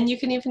 And you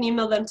can even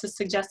email them to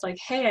suggest, like,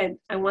 hey,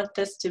 I want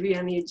this to be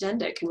on the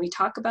agenda. Can we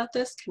talk about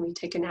this? Can we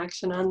take an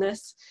action on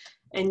this?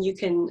 And you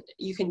can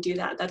do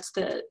that. That's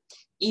the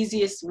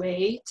easiest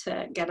way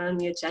to get on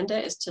the agenda,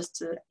 is just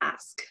to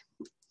ask.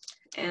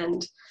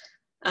 And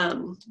I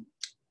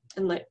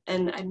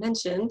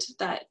mentioned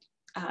that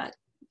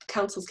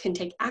councils can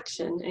take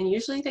action, and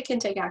usually they can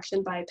take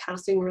action by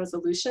passing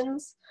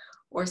resolutions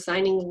or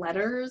signing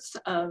letters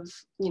of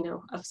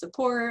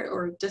support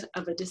or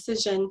of a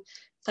decision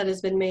that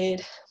has been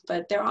made.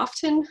 But they're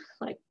often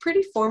like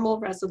pretty formal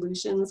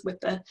resolutions with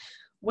the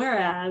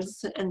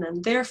whereas and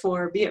then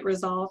therefore be it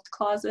resolved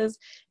clauses,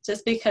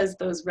 just because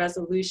those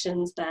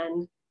resolutions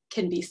then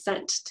can be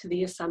sent to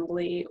the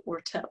assembly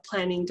or to a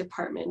planning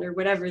department or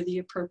whatever the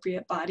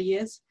appropriate body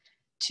is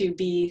to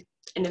be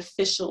an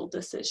official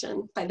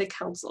decision by the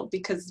council,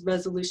 because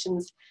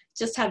resolutions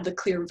just have the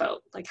clear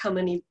vote, like how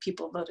many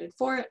people voted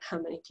for it, how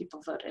many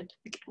people voted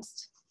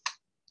against.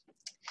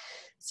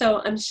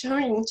 So I'm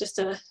showing just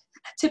a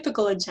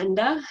typical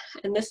agenda,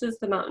 and this is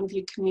the Mountain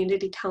View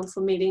Community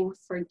Council meeting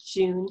for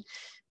June.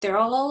 They're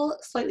all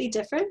slightly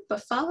different,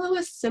 but follow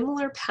a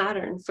similar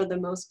pattern for the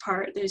most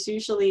part. There's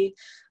usually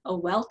a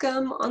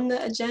welcome on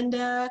the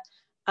agenda.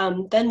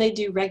 Then they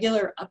do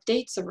regular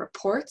updates or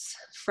reports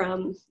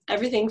from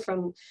everything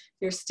from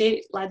your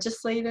state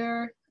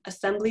legislator,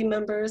 assembly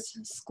members,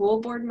 school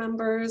board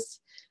members,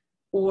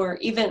 or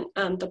even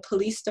the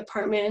police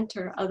department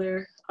or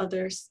other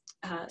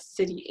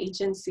city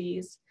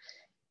agencies.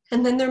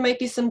 And then there might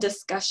be some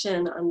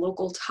discussion on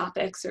local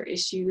topics or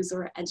issues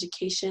or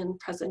education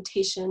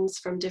presentations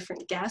from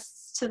different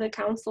guests to the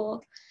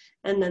council.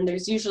 And then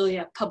there's usually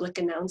a public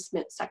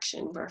announcement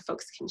section where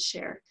folks can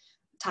share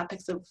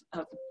topics of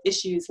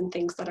issues and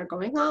things that are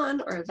going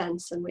on, or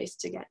events and ways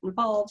to get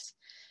involved.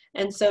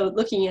 And so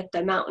looking at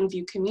the Mountain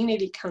View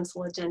Community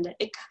Council agenda,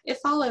 it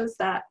follows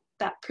that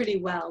pretty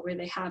well, where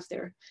they have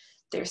their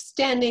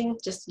standing,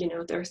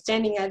 their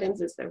standing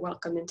items as they're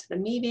welcome into the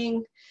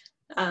meeting.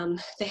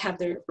 They have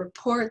their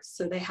reports,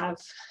 so they have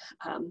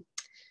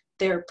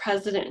their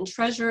president and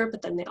treasurer,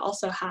 but then they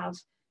also have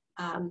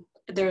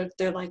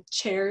they're like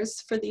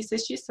chairs for these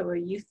issues. So a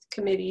youth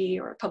committee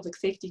or a public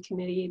safety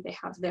committee, they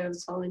have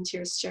those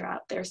volunteers share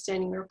out their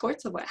standing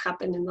reports of what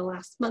happened in the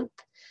last month.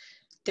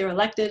 Their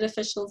elected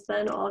officials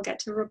then all get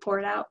to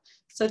report out.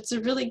 So it's a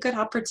really good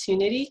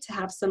opportunity to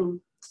have some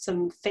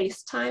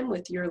face time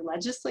with your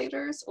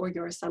legislators or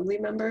your assembly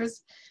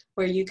members,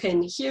 where you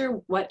can hear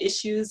what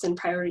issues and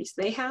priorities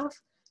they have,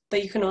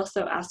 but you can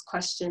also ask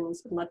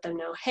questions and let them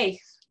know, hey,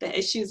 the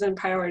issues and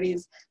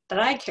priorities that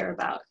I care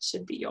about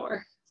should be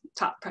your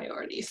top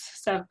priorities.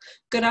 So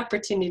good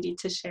opportunity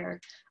to share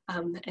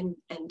and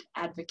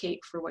advocate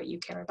for what you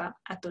care about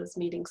at those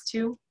meetings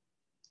too.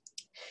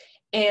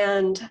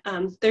 And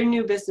their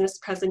new business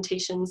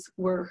presentations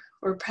were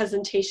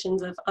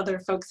presentations of other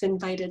folks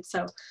invited.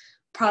 So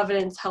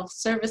Providence Health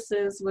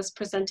Services was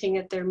presenting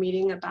at their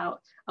meeting about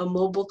a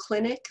mobile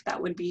clinic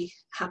that would be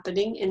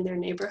happening in their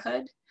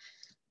neighborhood.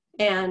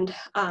 And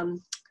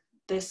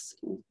this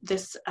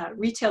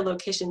retail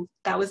location,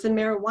 that was a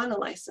marijuana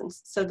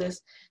license. So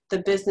the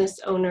business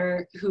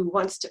owner who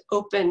wants to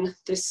open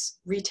this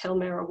retail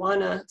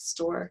marijuana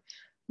store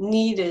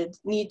need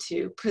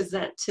to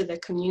present to the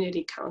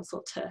community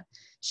council to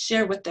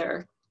share what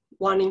their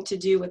wanting to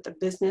do, what the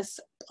business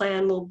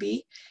plan will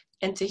be,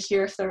 and to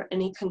hear if there are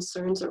any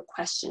concerns or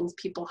questions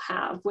people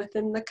have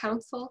within the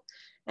council.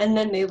 And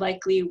then they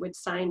likely would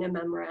sign a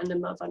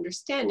memorandum of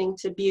understanding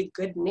to be a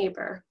good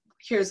neighbor.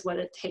 Here's what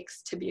it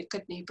takes to be a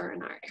good neighbor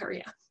in our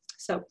area.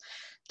 So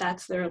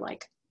that's their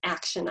like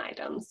action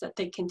items that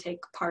they can take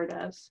part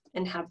of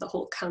and have the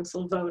whole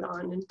council vote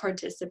on and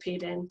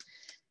participate in.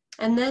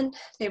 And then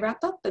they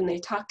wrap up and they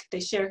talk, they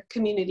share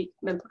community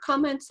member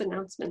comments,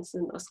 announcements,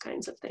 and those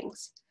kinds of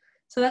things.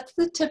 So that's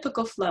the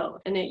typical flow.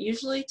 And it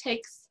usually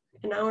takes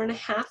an hour and a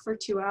half or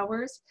 2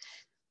 hours,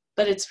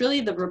 but it's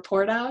really the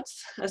report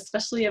outs,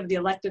 especially of the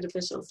elected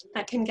officials,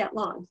 that can get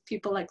long.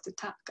 People like to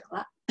talk a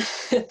lot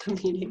at the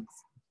meetings.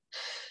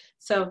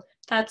 So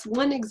that's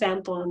one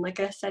example. And like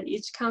I said,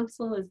 each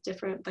council is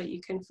different, but you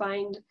can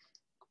find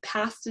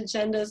past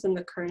agendas and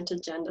the current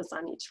agendas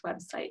on each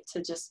website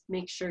to just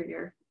make sure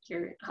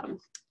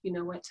you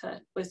know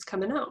what's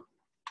coming out.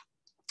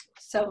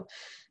 So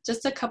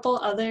just a couple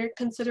other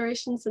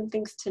considerations and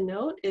things to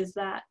note is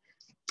that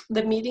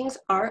the meetings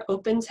are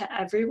open to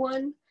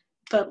everyone,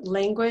 but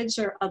language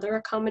or other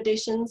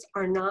accommodations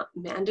are not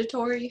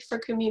mandatory for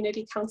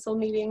community council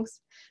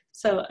meetings.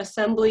 So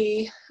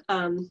assembly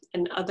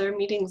and other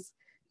meetings,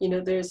 you know,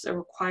 there's a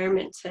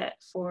requirement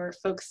for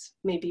folks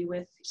maybe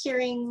with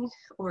hearing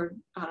or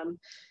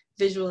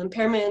visual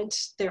impairment.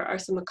 There are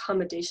some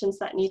accommodations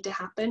that need to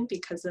happen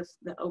because of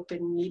the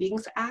Open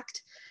Meetings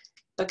Act,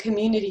 but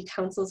community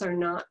councils are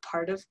not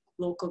part of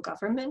local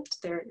government.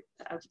 They're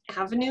an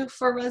avenue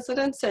for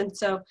residents, and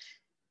so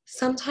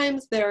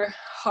sometimes they're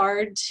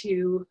hard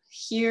to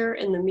hear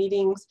in the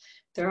meetings.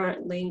 There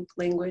aren't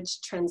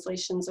language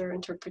translations or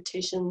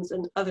interpretations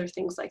and other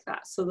things like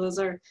that. So those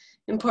are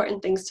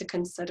important things to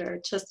consider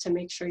just to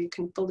make sure you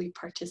can fully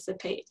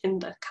participate in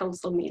the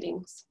council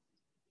meetings.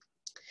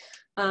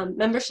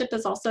 Membership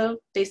is also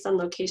based on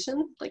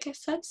location, like I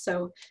said,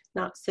 so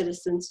not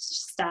citizen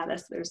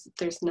status.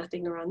 There's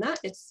nothing around that.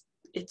 It's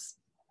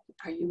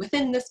are you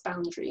within this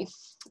boundary?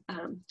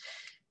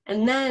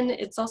 And then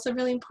it's also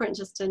really important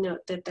just to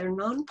note that they're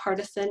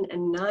nonpartisan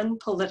and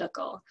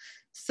non-political.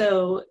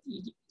 So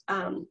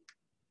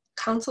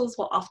councils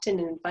will often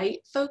invite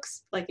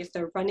folks, like if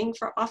they're running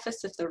for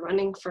office, if they're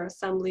running for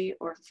assembly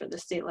or for the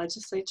state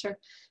legislature,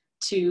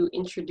 to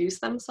introduce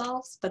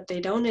themselves, but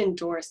they don't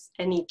endorse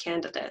any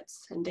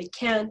candidates, and they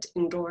can't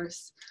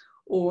endorse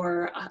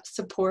or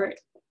support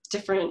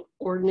different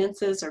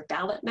ordinances or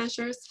ballot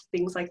measures,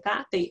 things like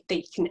that. They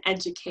can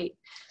educate.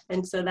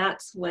 And so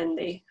that's when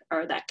they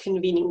are that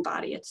convening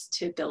body. It's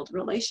to build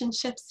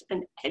relationships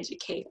and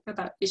educate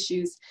about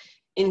issues,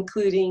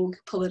 including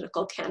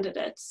political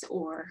candidates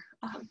or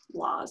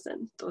laws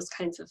and those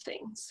kinds of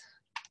things.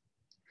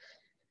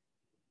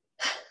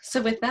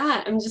 So with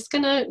that, I'm just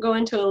gonna go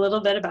into a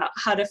little bit about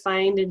how to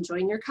find and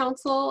join your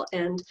council.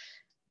 And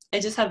I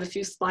just have a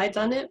few slides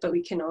on it, but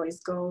we can always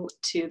go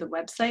to the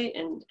website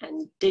and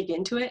dig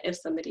into it if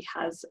somebody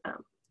has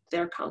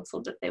their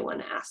council that they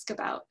want to ask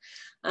about.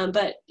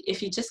 But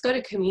if you just go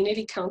to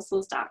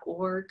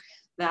communitycouncils.org,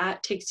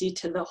 that takes you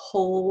to the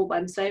whole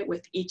website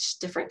with each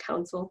different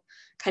council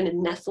kind of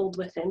nestled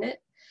within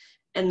it.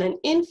 And then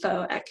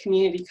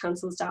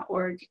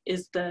info@communitycouncils.org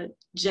is the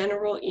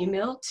general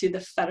email to the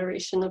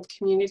Federation of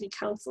Community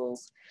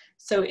Councils.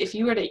 So if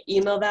you were to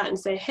email that and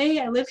say, hey,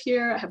 I live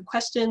here, I have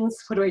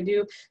questions, what do I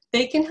do?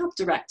 They can help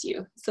direct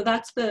you. So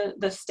that's the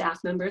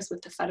staff members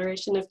with the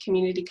Federation of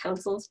Community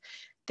Councils.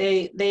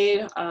 They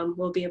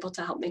will be able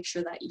to help make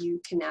sure that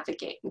you can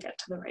navigate and get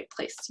to the right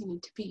place you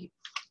need to be.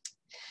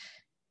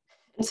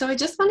 And so I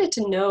just wanted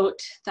to note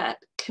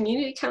that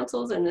community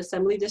councils and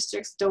assembly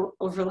districts don't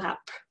overlap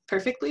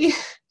perfectly.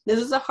 This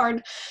is a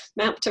hard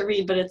map to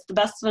read, but it's the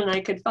best one I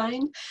could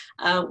find,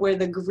 where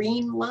the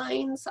green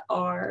lines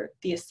are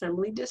the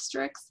assembly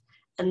districts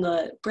and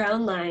the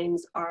brown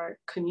lines are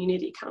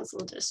community council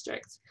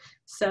districts.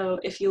 So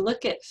if you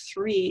look at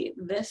 3,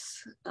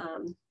 this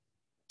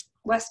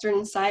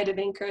western side of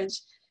Anchorage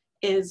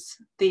is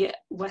the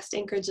West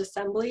Anchorage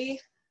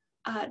Assembly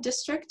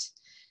District.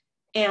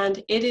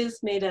 And it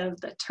is made of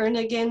the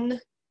Turnagain,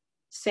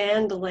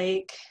 Sand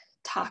Lake,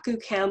 Taku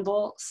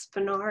Campbell,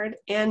 Spenard,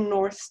 and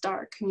North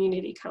Star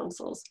community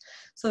councils.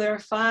 So there are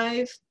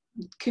 5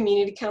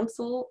 community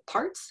council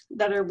parts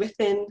that are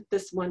within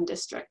this one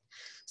district.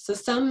 So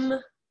some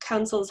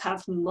councils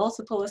have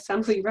multiple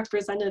assembly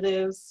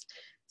representatives,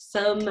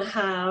 some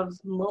have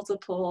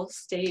multiple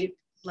state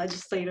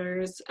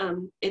legislators.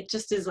 It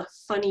just is a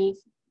funny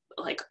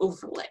like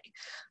overlay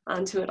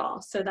onto it all.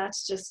 So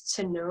that's just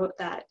to note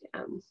that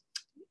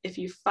if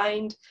you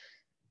find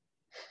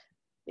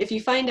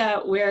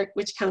out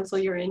which council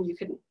you're in, you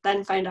can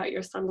then find out your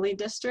assembly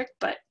district,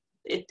 but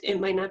it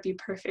might not be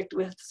perfect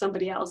with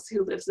somebody else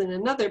who lives in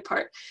another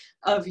part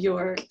of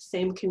your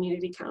same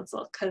community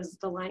council because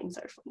the lines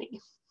are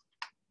funny.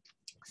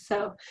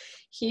 So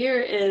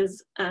here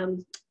is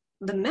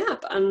the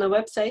map on the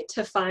website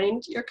to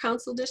find your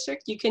council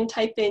district. You can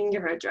type in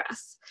your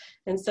address.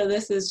 And so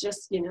this is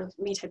just, you know,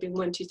 me typing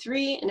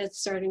 123, and it's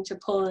starting to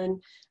pull in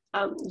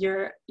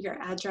your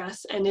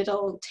address, and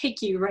it'll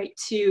take you right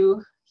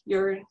to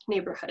your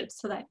neighborhood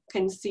so that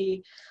you can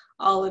see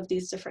all of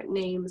these different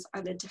names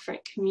are the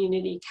different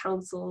community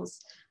councils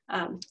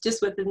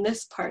just within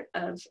this part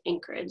of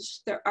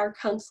Anchorage. There are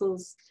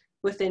councils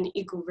within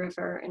Eagle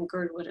River and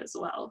Girdwood as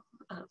well.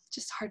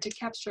 Just hard to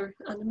capture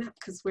on the map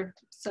because we're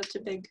such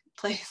a big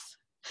place.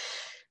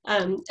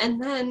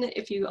 And then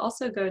if you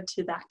also go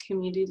to that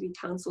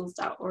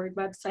communitycouncils.org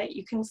website,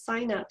 you can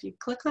sign up. You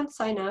click on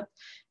sign up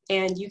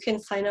and you can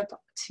sign up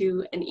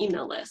to an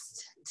email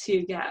list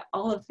to get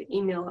all of the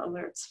email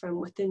alerts from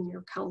within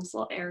your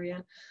council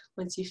area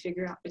once you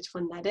figure out which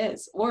one that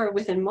is, or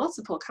within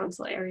multiple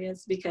council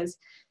areas, because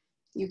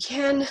you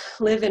can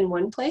live in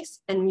one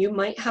place and you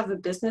might have a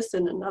business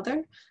in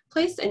another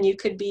place, and you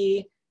could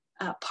be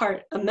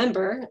a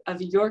member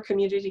of your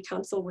community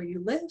council where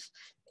you live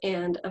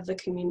and of the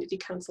community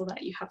council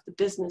that you have the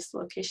business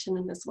location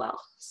in as well.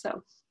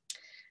 So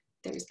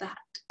there's that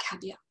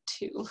caveat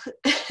too.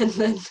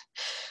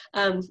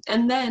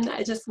 And then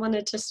I just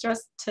wanted to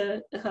stress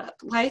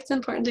why it's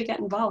important to get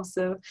involved.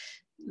 So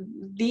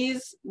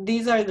these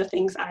are the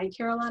things I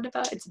care a lot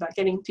about. It's about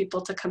getting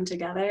people to come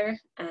together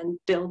and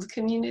build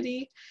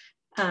community.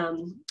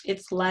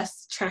 It's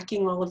less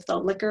tracking all of the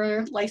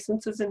liquor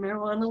licenses and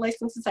marijuana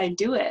licenses. I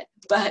do it,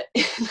 but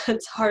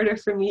it's harder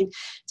for me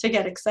to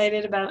get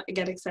excited about. I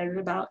get excited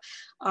about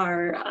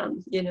our,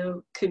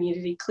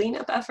 community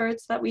cleanup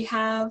efforts that we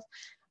have.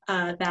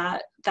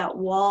 That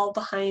wall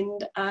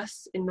behind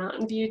us in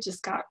Mountain View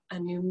just got a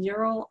new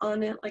mural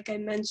on it, like I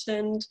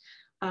mentioned.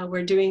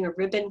 We're doing a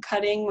ribbon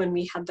cutting when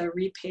we had the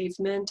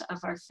repavement of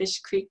our Fish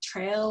Creek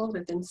Trail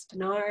within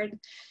Spenard.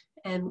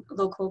 And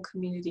local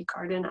community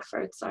garden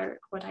efforts are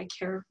what I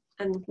care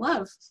and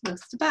love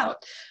most about.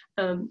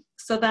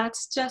 So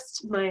that's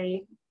just my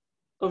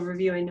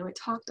overview. I know I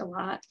talked a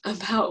lot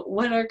about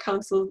what our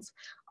councils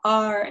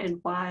are and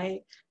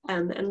why.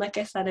 And like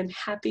I said, I'm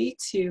happy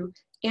to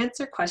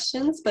answer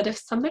questions, but if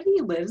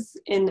somebody lives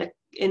in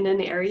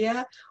an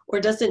area or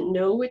doesn't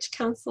know which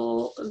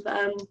council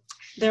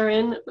they're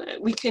in,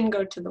 we can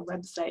go to the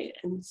website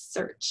and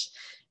search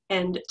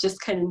and just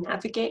kind of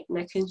navigate, and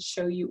I can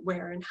show you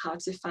where and how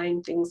to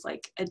find things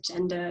like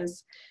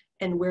agendas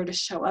and where to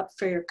show up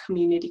for your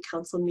community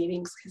council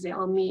meetings, because they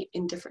all meet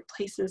in different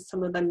places.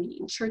 Some of them meet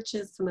in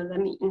churches, some of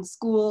them meet in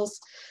schools,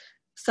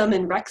 some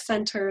in rec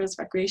centers,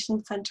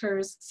 recreation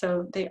centers,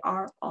 so they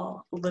are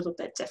all a little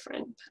bit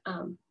different.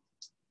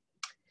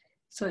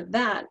 So with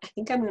that, I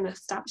think I'm gonna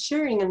stop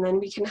sharing and then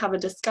we can have a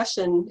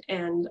discussion,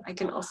 and I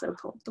can also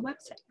pull up the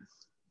website.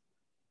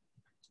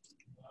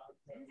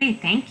 Hey,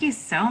 thank you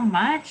so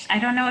much. I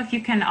don't know if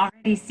you can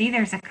already see,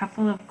 there's a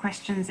couple of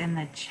questions in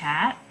the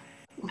chat.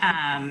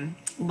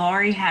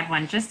 Lori had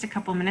one just a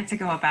couple minutes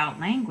ago about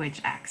language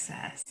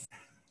access.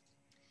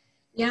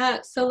 Yeah,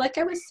 so like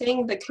I was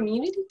saying, the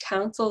community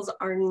councils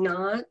are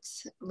not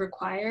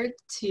required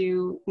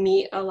to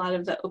meet a lot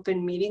of the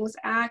Open Meetings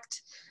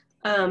Act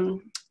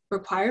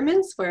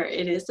requirements where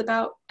it is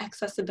about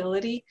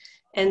accessibility,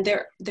 and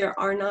there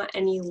are not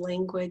any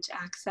language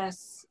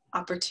access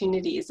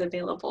opportunities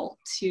available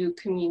to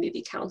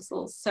community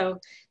councils. So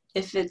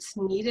if it's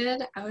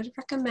needed, I would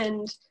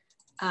recommend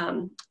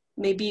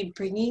maybe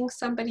bringing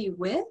somebody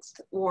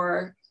with,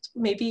 or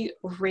maybe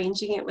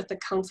arranging it with the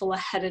council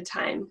ahead of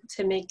time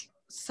to make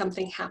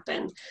something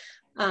happen.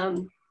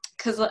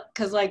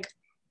 Because like,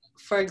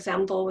 for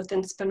example,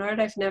 within Spenard,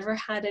 I've never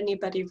had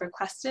anybody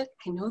request it.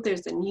 I know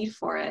there's a need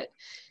for it.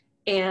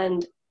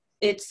 And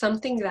it's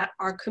something that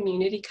our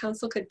community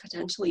council could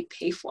potentially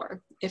pay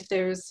for if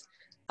there's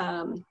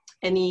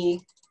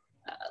any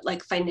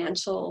like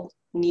financial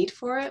need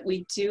for it.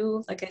 We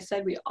do, like I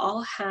said, we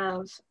all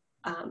have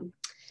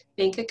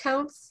bank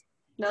accounts.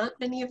 Not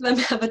many of them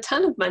have a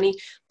ton of money,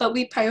 but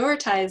we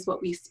prioritize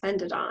what we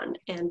spend it on,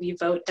 and we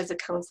vote as a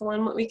council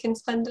on what we can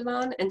spend it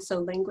on. And so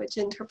language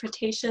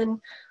interpretation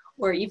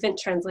or even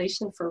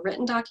translation for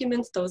written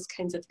documents, those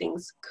kinds of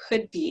things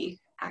could be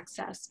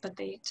accessed, but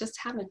they just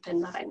haven't been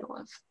that I know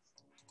of.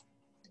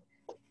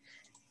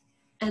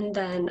 And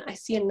then I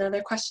see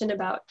another question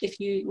about if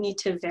you need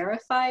to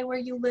verify where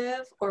you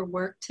live or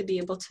work to be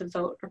able to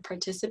vote or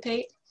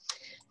participate.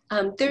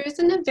 There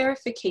isn't a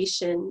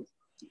verification.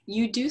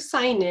 You do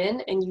sign in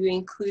and you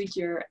include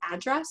your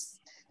address,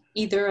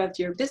 either of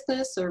your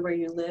business or where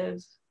you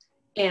live.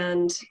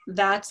 And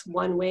that's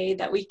one way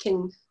that we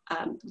can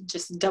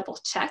just double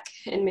check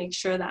and make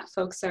sure that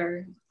folks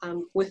are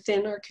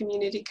within our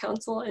community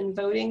council and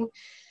voting.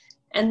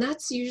 And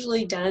that's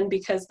usually done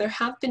because there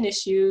have been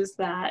issues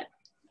that,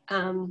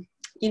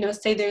 you know,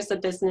 say there's a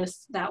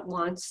business that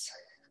wants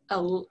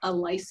a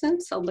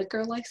license, a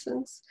liquor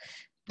license.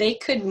 They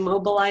could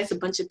mobilize a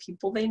bunch of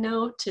people they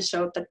know to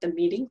show up at the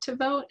meeting to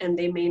vote, and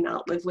they may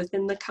not live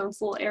within the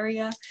council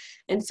area.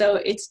 And so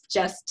it's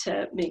just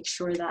to make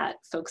sure that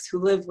folks who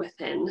live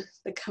within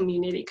the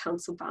community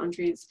council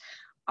boundaries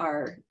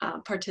are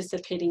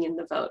participating in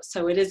the vote.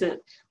 So it isn't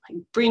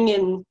like bring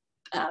in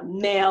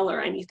mail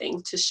or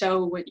anything to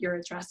show what your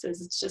address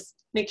is. It's just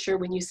make sure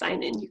when you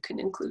sign in, you can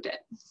include it.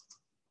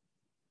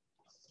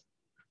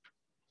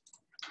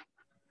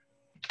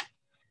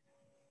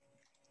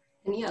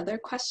 Any other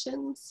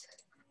questions?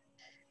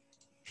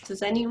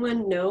 Does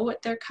anyone know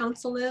what their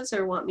council is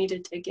or want me to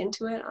dig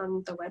into it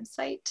on the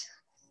website?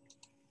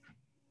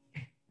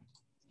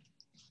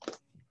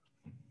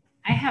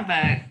 I have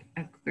a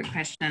quick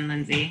question,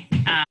 Lindsay.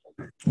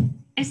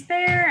 Is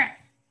there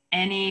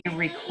any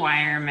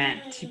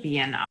requirement to be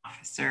an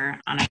officer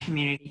on a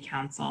community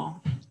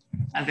council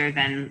other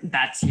than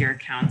that's your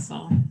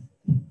council?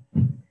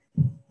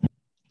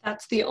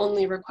 That's the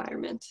only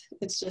requirement.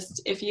 It's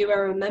just if you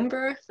are a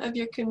member of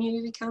your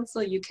community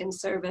council, you can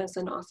serve as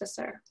an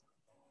officer.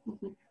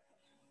 Mm-hmm. Do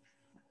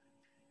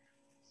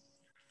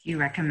you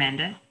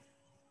recommend it?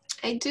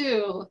 I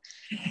do.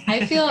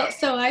 I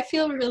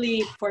feel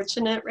really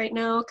fortunate right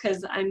now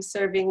because I'm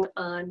serving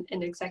on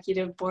an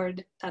executive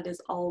board that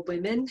is all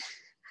women.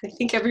 I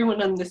think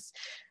everyone on this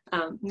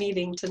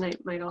meeting tonight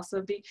might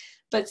also be,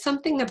 but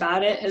something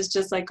about it is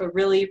just like a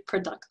really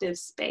productive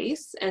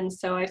space. And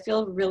so I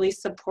feel really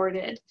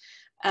supported.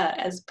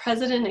 As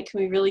president, it can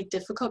be really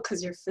difficult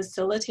because you're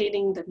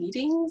facilitating the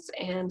meetings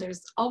and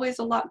there's always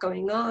a lot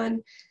going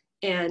on.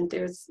 And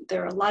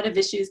there are a lot of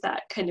issues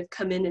that kind of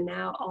come in and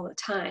out all the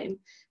time.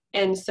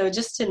 And so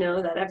just to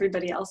know that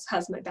everybody else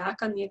has my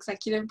back on the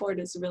executive board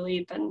has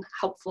really been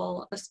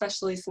helpful,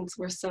 especially since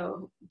we're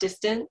so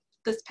distant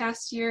this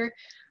past year.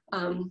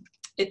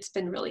 It's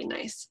been really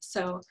nice.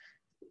 So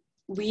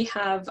we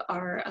have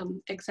our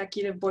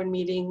executive board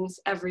meetings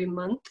every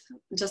month,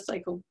 just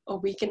like a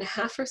week and a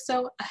half or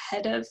so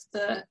ahead of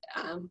the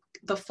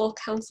full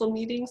council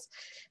meetings.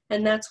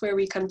 And that's where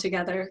we come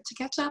together to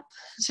catch up,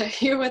 to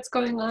hear what's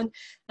going on,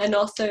 and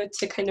also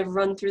to kind of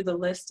run through the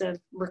list of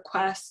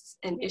requests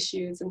and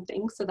issues and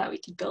things so that we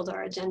can build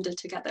our agenda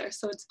together.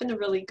 So it's been a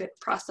really good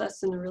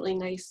process and a really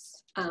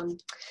nice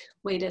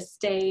way to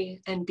stay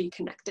and be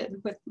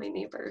connected with my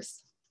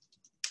neighbors.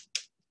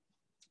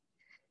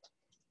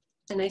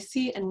 And I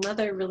see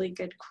another really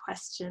good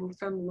question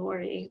from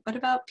Lori. What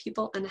about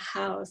people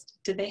unhoused?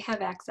 Do they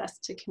have access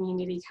to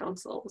community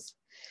councils?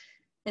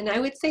 And I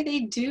would say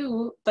they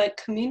do, but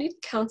community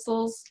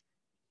councils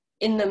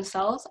in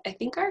themselves, I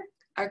think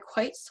are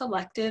quite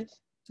selective.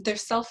 They're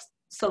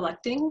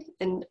self-selecting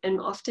and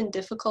often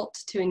difficult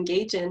to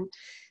engage in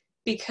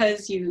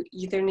because you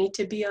either need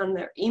to be on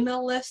their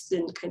email list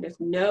and kind of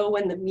know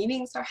when the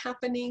meetings are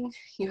happening.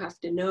 You have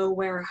to know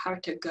where or how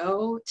to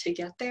go to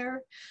get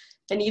there.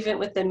 And even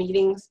with the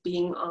meetings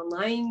being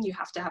online, you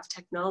have to have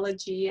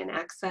technology and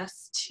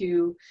access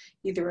to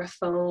either a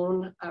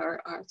phone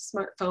or a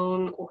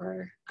smartphone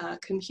or a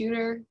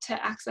computer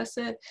to access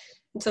it.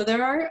 And so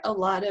there are a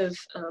lot of,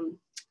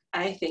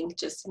 I think,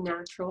 just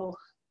natural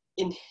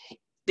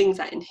things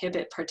that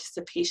inhibit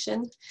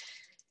participation.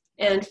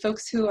 And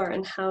folks who are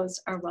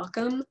unhoused are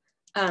welcome.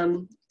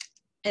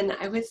 And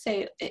I would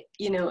say,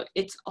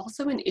 it's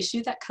also an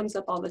issue that comes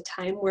up all the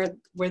time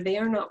where they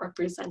are not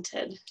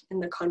represented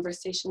in the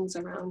conversations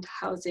around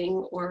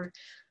housing or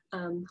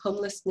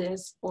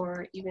homelessness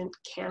or even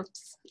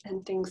camps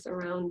and things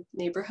around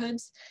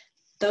neighborhoods.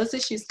 Those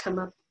issues come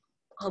up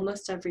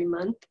almost every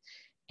month.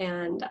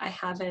 And I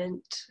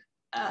haven't,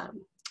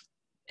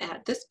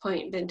 at this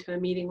point, been to a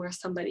meeting where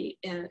somebody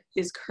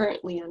is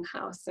currently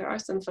unhoused. There are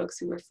some folks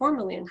who were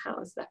formerly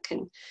unhoused that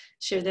can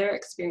share their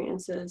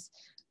experiences.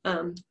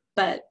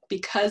 But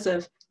because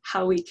of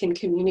how we can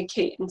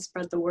communicate and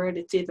spread the word,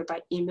 it's either by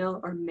email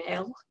or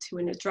mail to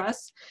an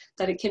address,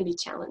 that it can be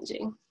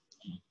challenging.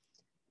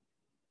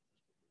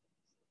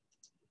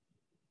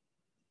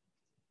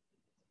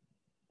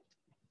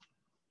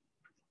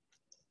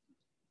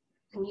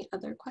 Any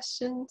other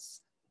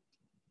questions?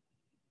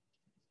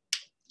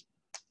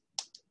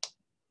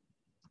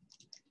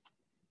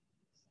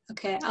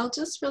 Okay, I'll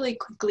just really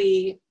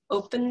quickly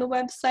open the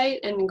website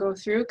and go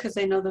through because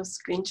I know those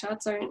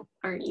screenshots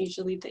aren't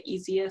usually the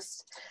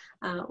easiest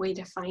way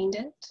to find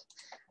it.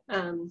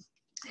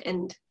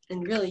 And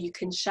really you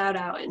can shout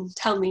out and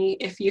tell me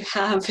if you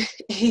have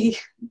a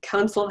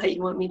council that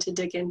you want me to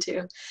dig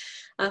into.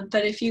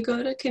 But if you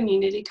go to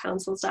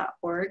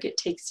communitycouncils.org, it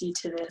takes you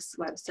to this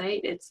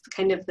website. It's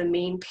kind of the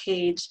main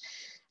page.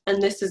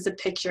 And this is a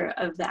picture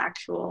of the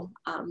actual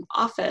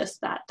office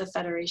that the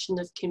Federation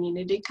of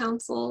Community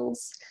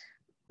Councils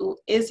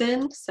is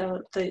in.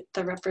 So the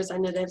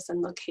representatives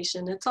and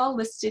location, it's all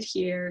listed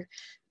here,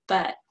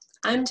 but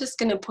I'm just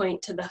going to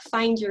point to the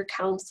Find Your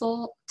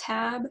Council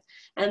tab.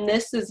 And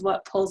this is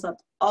what pulls up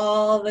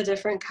all the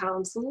different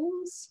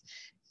councils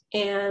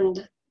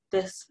and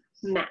this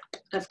map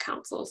of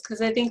councils,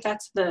 because I think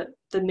that's the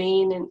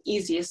main and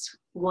easiest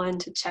one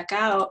to check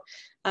out.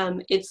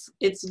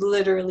 It's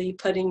literally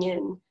putting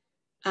in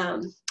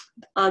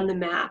on the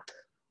map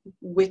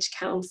which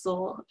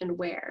council and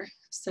where,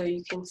 so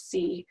you can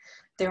see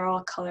they're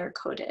all color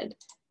coded.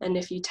 And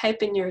if you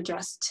type in your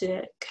address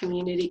to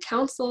community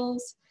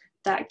councils,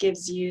 that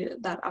gives you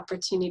that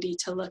opportunity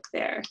to look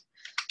there.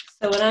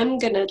 So what I'm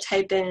gonna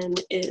type in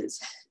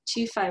is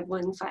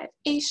 2515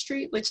 A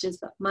Street, which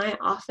is my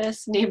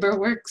office,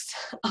 NeighborWorks,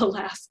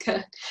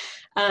 Alaska.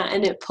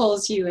 And it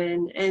pulls you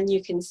in and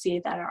you can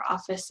see that our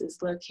office is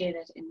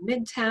located in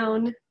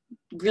Midtown,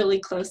 really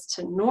close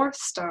to North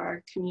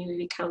Star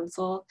Community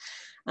Council.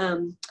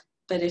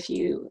 But if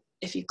you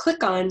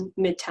click on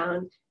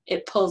Midtown,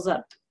 it pulls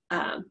up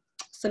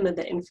some of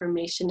the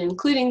information,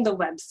 including the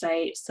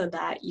website, so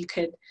that you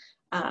could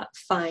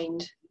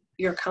find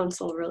your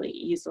council really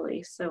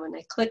easily. So when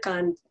I click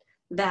on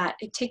that,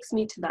 it takes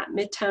me to that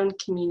Midtown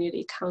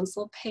Community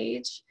Council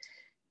page.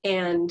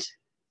 And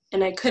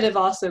I could have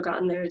also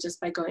gotten there just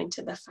by going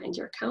to the Find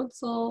Your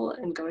Council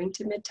and going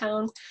to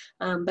Midtown.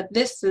 But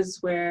this is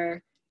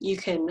where you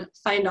can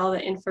find all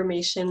the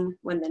information,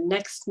 when the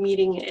next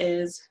meeting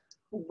is,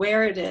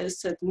 where it is.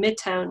 So the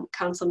Midtown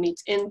Council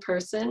meets in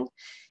person,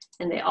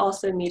 and they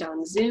also meet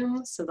on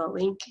Zoom. So the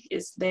link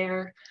is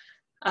there.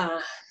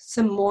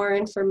 Some more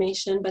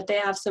information, but they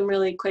have some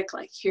really quick,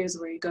 like, here's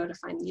where you go to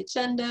find the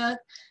agenda.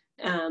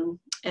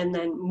 And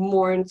then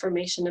more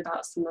information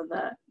about some of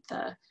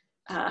the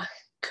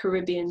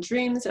Caribbean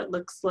dreams. It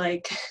looks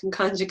like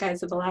Ganja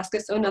Guys of Alaska.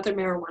 So another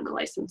marijuana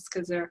license,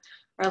 because there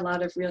are a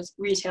lot of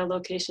retail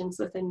locations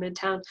within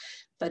Midtown.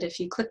 But if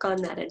you click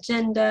on that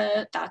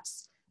agenda,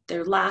 that's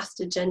their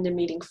last agenda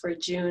meeting for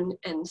June.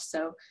 And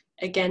so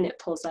again, it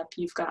pulls up,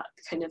 you've got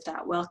kind of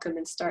that welcome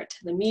and start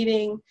to the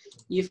meeting.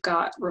 You've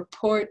got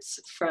reports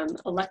from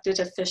elected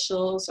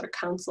officials or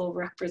council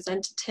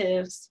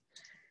representatives.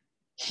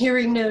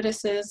 Hearing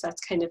notices,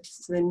 that's kind of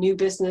the new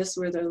business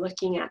where they're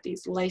looking at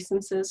these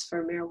licenses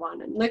for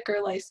marijuana and liquor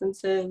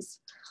licenses.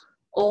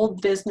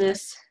 Old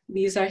business,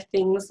 these are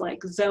things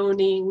like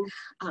zoning.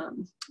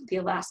 The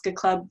Alaska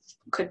Club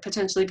could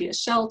potentially be a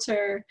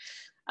shelter.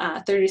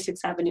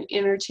 36th Avenue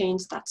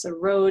interchange, that's a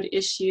road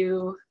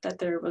issue that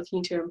they're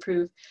looking to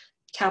improve.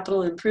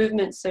 Capital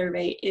Improvement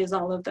Survey is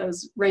all of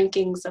those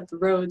rankings of the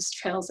roads,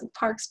 trails, and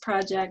parks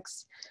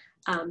projects.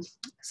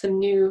 Some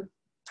new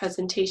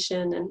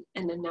presentation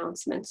and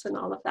announcements and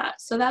all of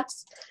that. So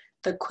that's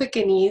the quick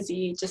and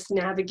easy, just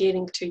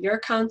navigating to your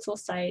council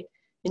site,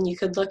 and you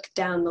could look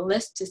down the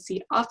list to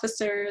see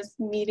officers,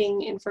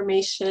 meeting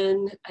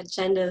information,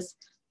 agendas,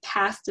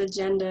 past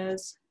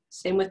agendas.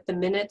 Same with the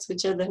minutes,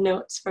 which are the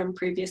notes from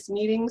previous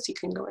meetings. You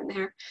can go in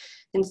there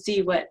and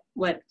see what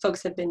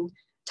folks have been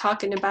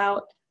talking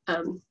about,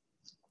 and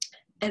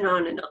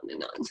on and on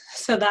and on.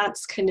 So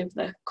that's kind of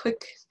the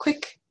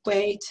quick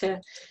way to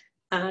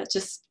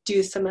just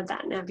do some of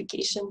that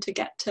navigation to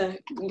get to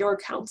your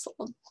council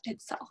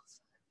itself.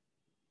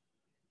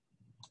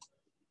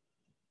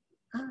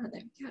 There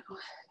we go.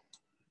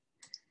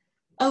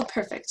 Oh,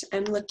 perfect.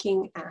 I'm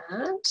looking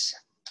at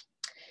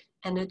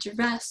an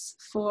address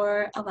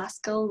for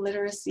Alaska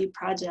Literacy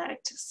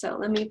Project. So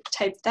let me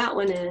type that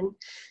one in.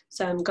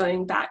 So I'm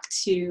going back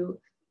to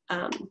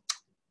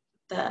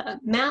the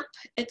map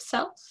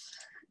itself,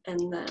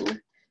 and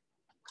then,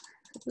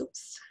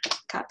 oops,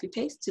 copy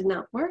paste did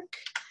not work.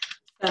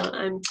 So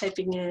I'm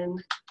typing in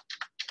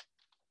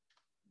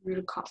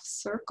Rudakoff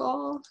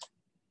Circle.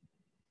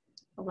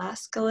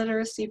 Alaska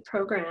Literacy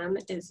Program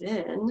is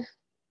in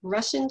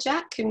Russian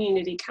Jack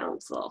Community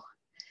Council,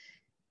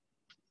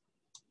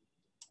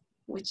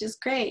 which is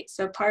great.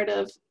 So part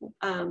of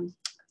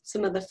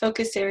some of the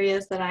focus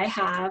areas that I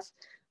have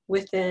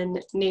within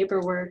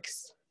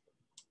NeighborWorks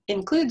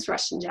includes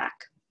Russian Jack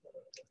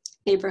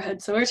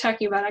neighborhood. So we're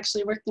talking about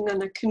actually working on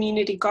a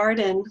community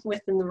garden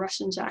within the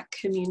Russian Jack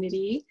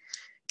Community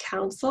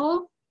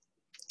Council.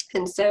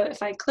 And so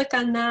if I click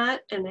on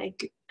that, and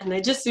I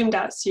just zoomed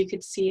out so you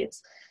could see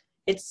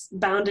it's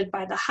bounded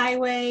by the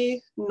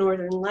highway,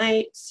 Northern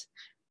Lights,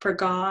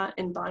 Pergaw,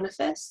 and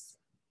Boniface.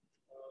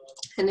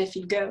 And if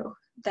you go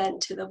then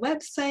to the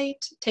website,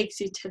 it takes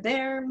you to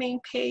their main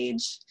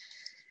page.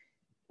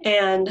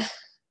 And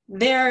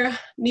their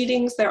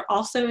meetings, they're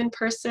also in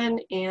person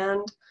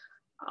and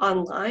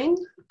online,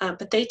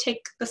 but they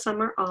take the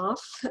summer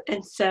off.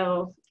 And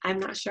so I'm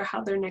not sure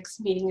how their next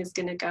meeting is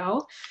going to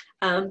go.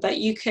 But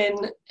you can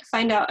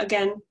find out,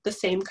 again, the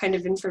same kind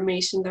of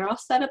information. They're all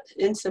set up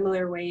in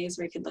similar ways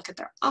where you can look at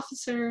their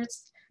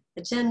officers,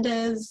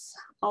 agendas,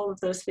 all of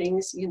those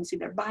things. You can see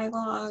their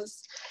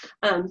bylaws.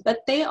 But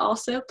they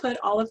also put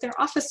all of their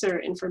officer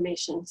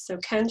information. So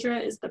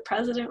Kendra is the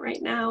president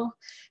right now,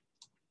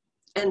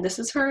 and this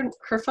is her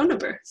phone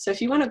number. So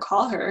if you want to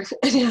call her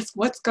and ask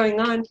what's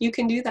going on, you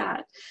can do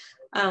that.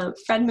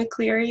 Fred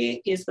McCleary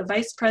is the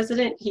vice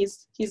president.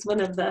 He's one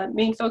of the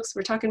main folks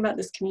we're talking about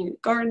this community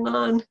garden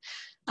on.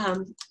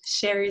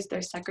 Sherry's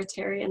their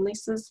secretary, and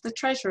Lisa's the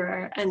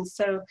treasurer. And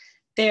so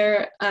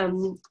they're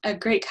a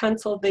great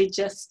council.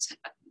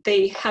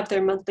 They have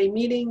their monthly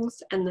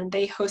meetings, and then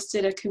they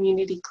hosted a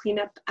community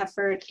cleanup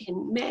effort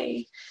in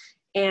May,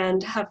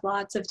 and have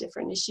lots of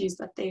different issues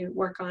that they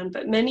work on.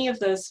 But many of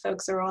those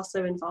folks are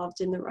also involved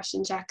in the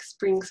Russian Jack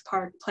Springs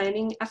Park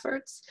planning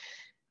efforts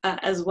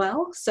as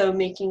well. So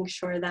making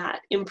sure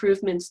that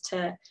improvements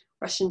to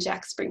Russian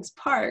Jack Springs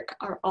Park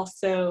are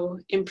also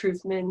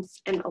improvements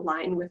and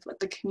align with what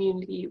the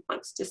community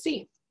wants to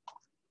see.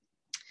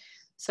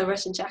 So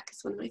Russian Jack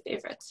is one of my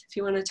favorites. If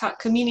you want to talk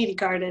community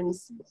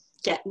gardens,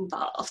 get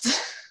involved.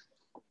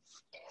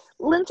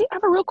 Lindsay, I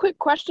have a real quick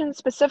question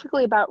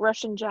specifically about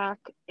Russian Jack,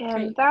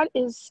 and that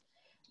is,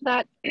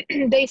 that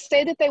they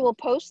say that they will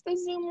post the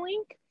Zoom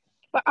link,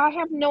 but I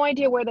have no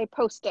idea where they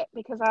post it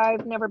because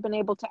I've never been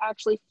able to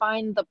actually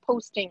find the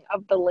posting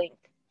of the link.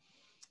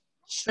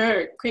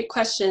 Sure, great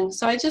question.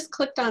 So I just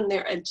clicked on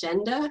their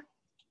agenda,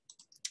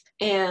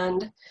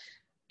 and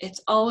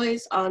it's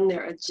always on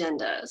their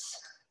agendas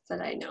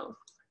that I know.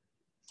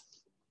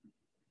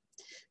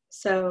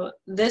 So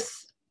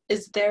this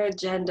is their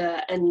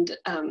agenda, and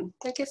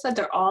like I said,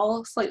 they're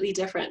all slightly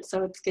different,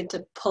 so it's good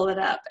to pull it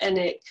up, and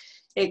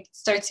it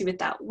starts you with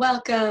that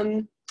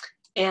welcome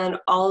and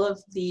all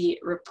of the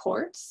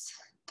reports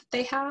that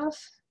they have.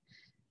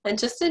 And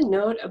just a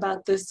note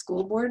about the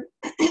school board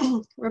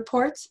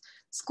reports,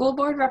 school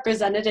board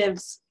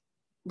representatives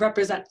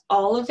represent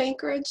all of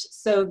Anchorage,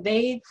 so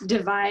they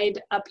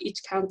divide up each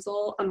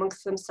council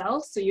amongst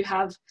themselves. So you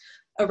have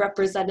a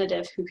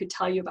representative who could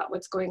tell you about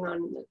what's going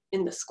on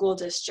in the school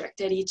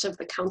district at each of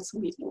the council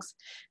meetings.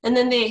 And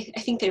then I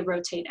think they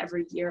rotate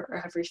every year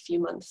or every few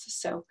months.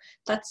 So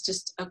that's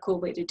just a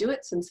cool way to do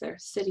it since they're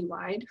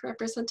citywide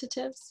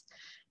representatives.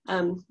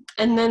 And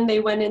then they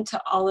went into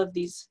all of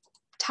these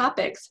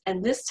topics,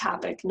 and this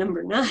topic,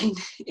 number 9,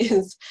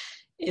 is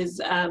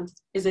a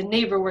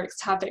NeighborWorks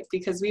topic,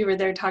 because we were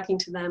there talking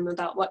to them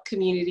about what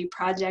community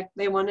project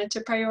they wanted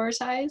to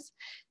prioritize.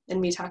 And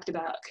we talked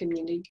about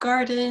community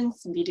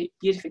gardens,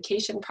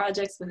 beautification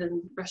projects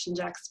within Russian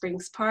Jack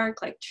Springs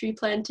Park, like tree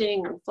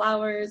planting or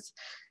flowers,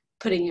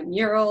 putting a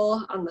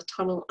mural on the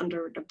tunnel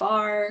under the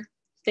bar,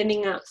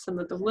 thinning out some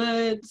of the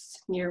woods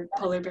near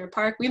Polar Bear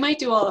Park. We might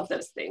do all of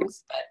those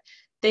things, but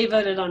they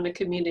voted on a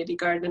community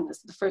garden as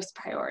the first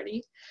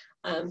priority.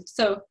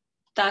 So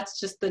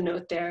that's just the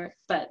note there,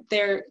 but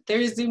their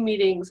Zoom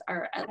meetings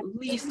are at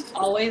least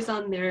always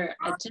on their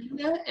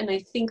agenda, and I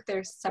think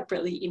they're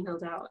separately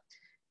emailed out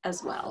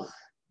as well.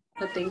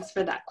 But thanks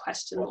for that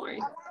question,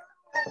 Lori.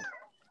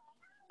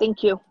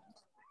 Thank you.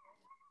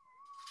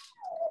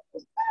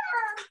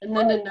 And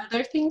then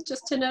another thing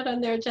just to note on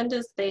their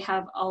agendas, they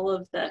have all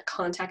of the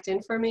contact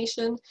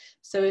information.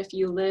 So if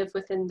you live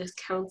within this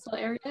council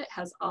area, it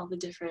has all the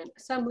different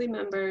assembly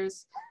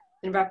members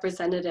and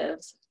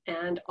representatives,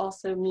 and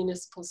also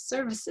municipal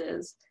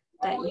services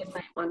that you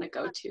might want to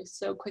go to.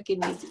 So quick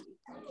and easy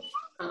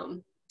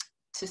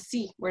to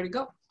see where to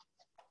go.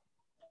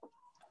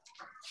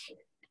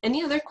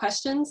 Any other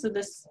questions? Did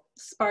this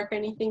spark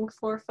anything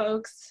for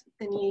folks?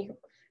 Any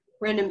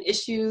random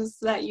issues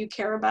that you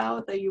care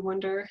about that you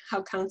wonder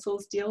how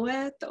councils deal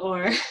with,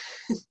 or?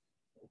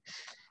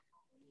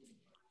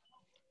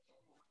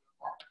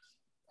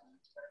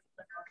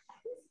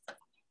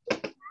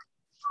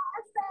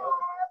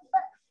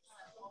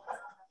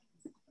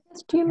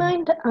 Do you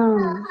mind,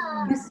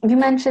 you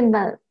mentioned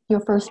that your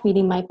first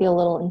meeting might be a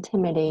little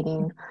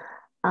intimidating,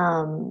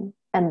 and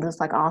there's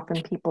like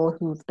often people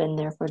who've been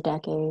there for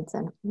decades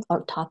and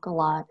talk a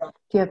lot. Do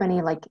you have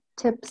any like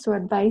tips or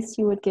advice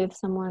you would give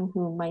someone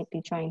who might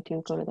be trying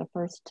to go to their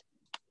first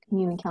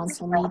community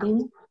council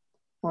meeting?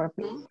 Or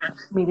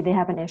maybe they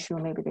have an issue,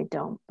 or maybe they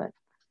don't, but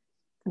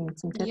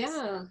some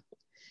tips?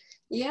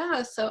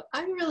 Yeah, so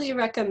I really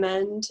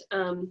recommend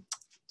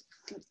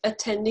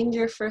attending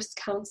your first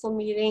council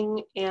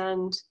meeting,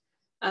 and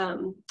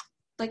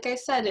like I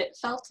said, it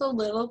felt a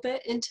little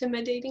bit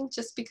intimidating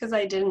just because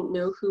I didn't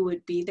know who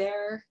would be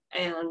there,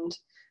 and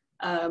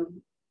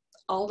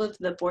all of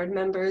the board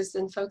members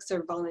and folks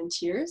are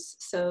volunteers,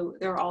 so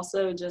they're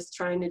also just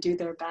trying to do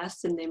their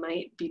best, and they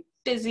might be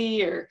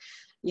busy or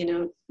you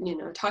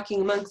know talking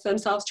amongst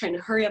themselves, trying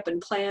to hurry up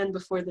and plan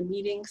before the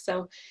meeting.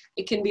 So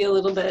it can be a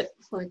little bit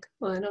like,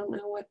 well, I don't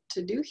know what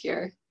to do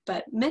here.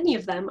 But many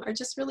of them are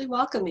just really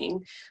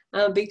welcoming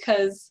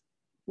because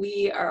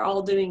we are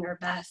all doing our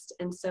best.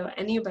 And so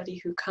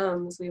anybody who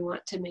comes, we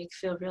want to make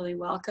feel really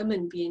welcome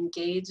and be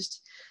engaged.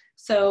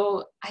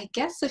 So I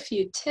guess a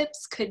few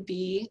tips could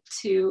be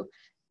to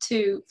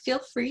feel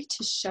free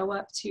to show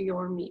up to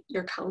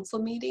your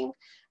council meeting.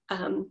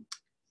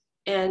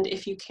 And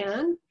if you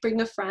can,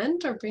 bring a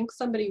friend or bring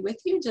somebody with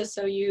you, just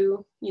so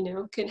you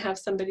can have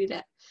somebody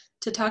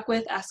to talk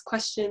with, ask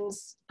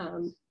questions,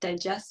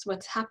 digest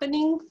what's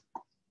happening.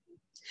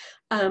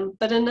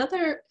 But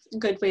another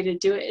good way to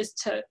do it is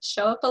to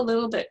show up a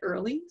little bit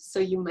early. So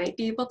you might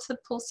be able to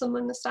pull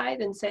someone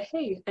aside and say,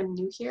 hey, I'm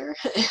new here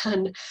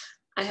and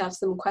I have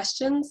some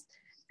questions.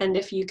 And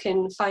if you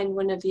can find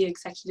one of the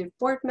executive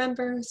board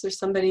members or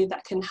somebody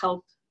that can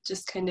help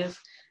just kind of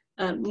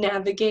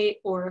navigate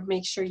or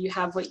make sure you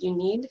have what you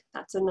need,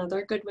 that's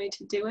another good way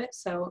to do it.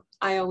 So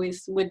I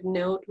always would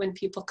note when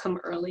people come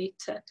early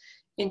to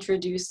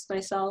introduce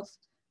myself.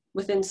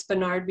 Within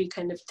Spenard, we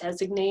kind of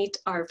designate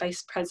our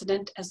vice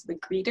president as the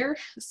greeter.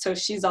 So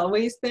she's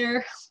always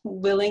there,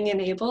 willing and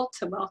able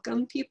to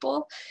welcome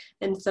people.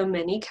 And so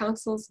many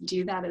councils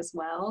do that as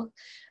well.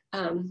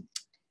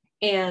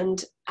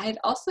 And I'd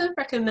also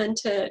recommend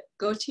to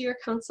go to your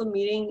council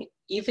meeting,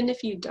 even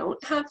if you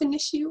don't have an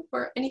issue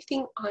or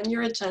anything on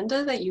your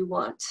agenda that you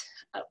want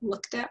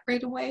looked at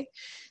right away,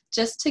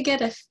 just to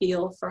get a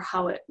feel for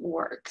how it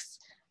works.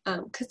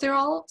 Because they're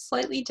all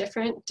slightly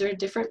different. They're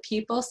different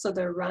people, so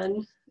they're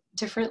run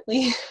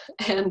differently.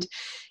 And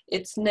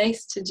it's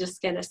nice to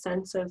just get a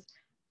sense of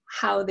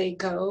how they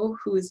go,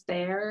 who's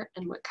there,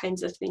 and what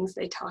kinds of things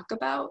they talk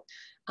about,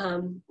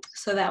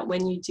 so that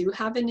when you do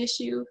have an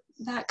issue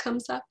that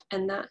comes up,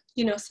 and that,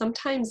 you know,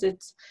 sometimes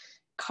it's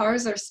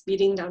cars are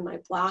speeding down my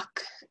block.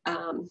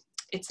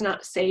 It's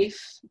not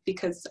safe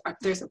because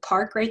there's a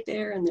park right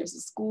there and there's a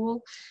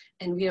school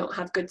and we don't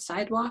have good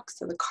sidewalks,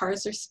 so the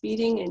cars are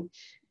speeding, and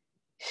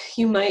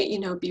you might, you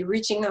know, be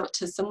reaching out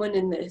to someone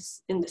in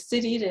the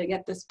city to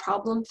get this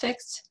problem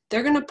fixed.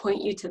 They're going to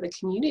point you to the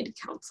community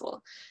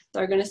council.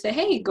 They're going to say,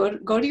 hey, go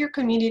to your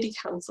community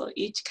council.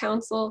 Each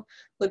council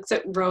looks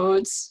at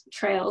roads,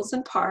 trails,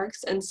 and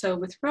parks. And so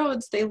with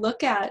roads, they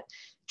look at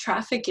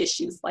traffic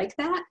issues like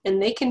that, and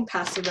they can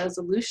pass a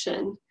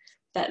resolution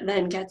that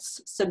then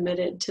gets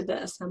submitted to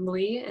the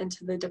assembly and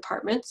to the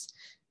departments.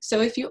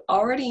 So if you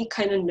already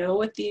kind of know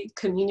what the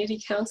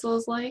community council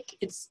is like,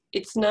 it's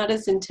not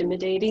as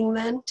intimidating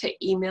then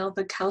to email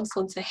the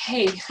council and say,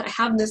 hey, I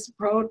have this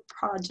road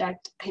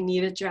project I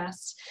need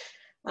addressed.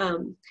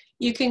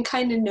 You can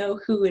kind of know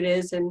who it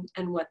is and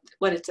what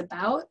it's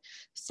about,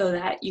 so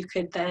that you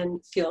could then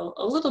feel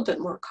a little bit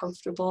more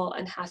comfortable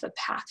and have a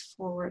path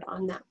forward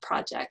on that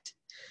project.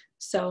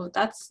 So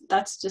that's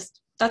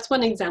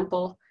one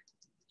example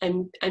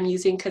I'm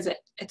using, because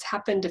it's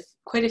happened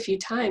quite a few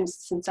times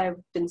since I've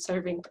been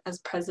serving as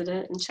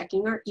president and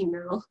checking our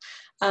email,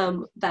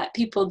 that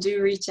people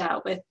do reach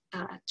out with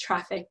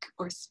traffic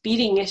or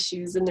speeding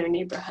issues in their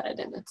neighborhood,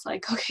 and it's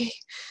like, okay,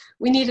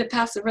 we need to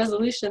pass a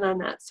resolution on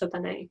that. So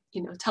then I,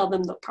 you know, tell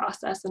them the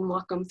process and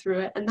walk them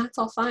through it, and that's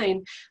all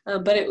fine.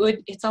 But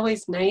it's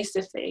always nice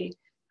if they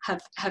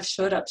have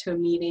showed up to a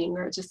meeting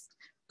or just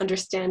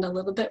understand a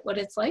little bit what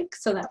it's like,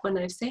 so that when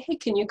I say, hey,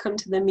 can you come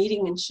to the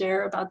meeting and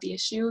share about the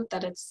issue,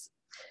 that it's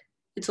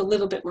a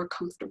little bit more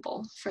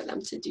comfortable for them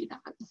to do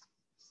that.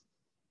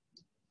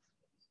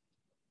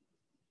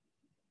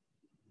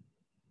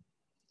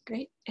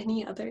 Great.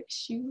 Any other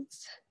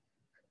issues?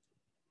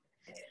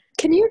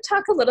 Can you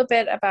talk a little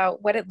bit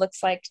about what it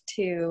looks like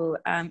to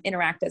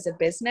interact as a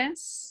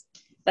business?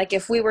 Like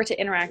if we were to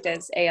interact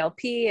as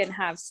ALP and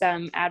have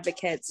some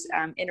advocates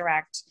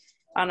interact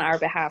on our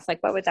behalf,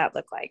 like what would that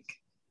look like?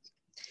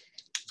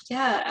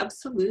 Yeah,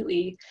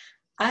 absolutely.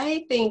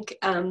 I think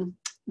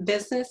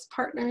business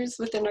partners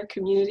within our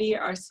community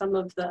are some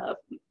of the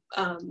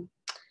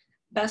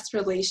best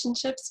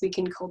relationships we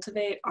can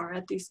cultivate are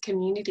at these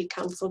community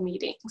council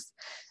meetings.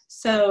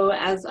 So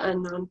as a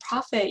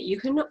nonprofit, you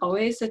can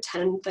always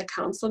attend the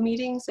council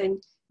meetings,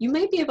 and you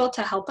might be able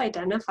to help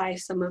identify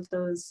some of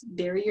those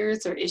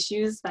barriers or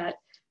issues that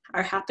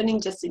are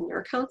happening just in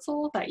your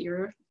council,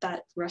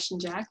 that Rush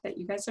and Jack that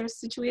you guys are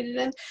situated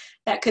in,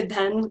 that could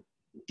then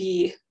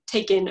be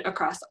taken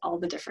across all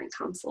the different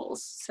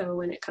councils. So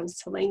when it comes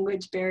to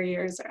language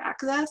barriers or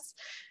access,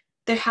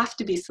 there have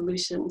to be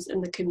solutions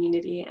in the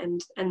community,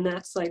 and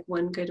that's like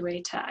one good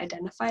way to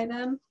identify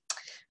them.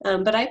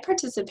 But I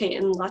participate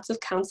in lots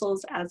of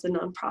councils as a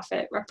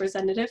nonprofit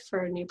representative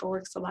for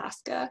NeighborWorks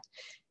Alaska.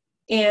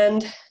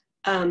 And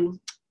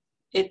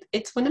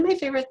it's one of my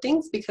favorite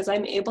things, because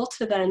I'm able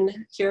to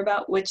then hear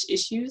about which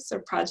issues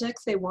or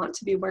projects they want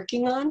to be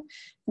working on.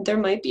 There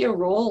might be a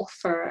role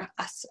for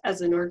us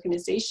as an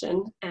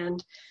organization.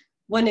 And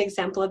one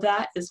example of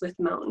that is with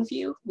Mountain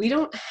View. We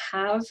don't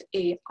have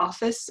an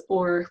office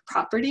or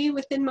property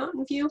within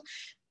Mountain View,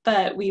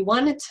 but we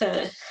wanted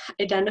to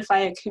identify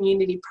a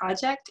community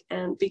project.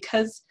 And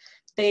because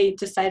they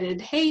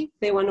decided, hey,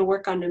 they want to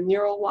work on a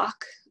mural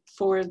walk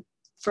for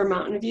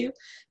Mountain View.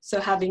 So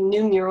having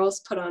new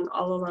murals put on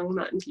all along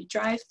Mountain View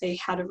Drive, they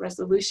had a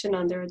resolution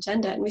on their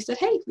agenda, and we said,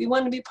 hey, we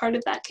want to be part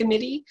of that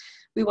committee.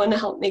 We want to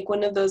help make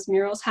one of those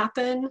murals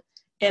happen,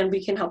 and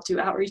we can help do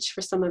outreach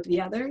for some of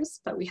the others,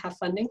 but we have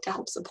funding to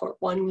help support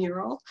one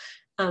mural.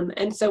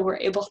 And so we're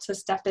able to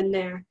step in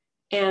there,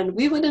 and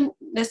we wouldn't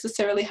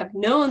necessarily have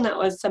known that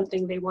was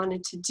something they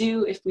wanted to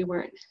do if we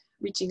weren't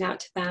reaching out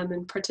to them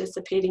and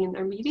participating in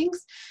their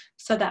meetings,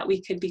 so that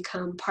we could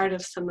become part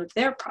of some of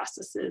their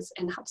processes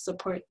and help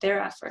support their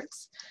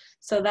efforts.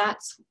 So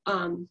that's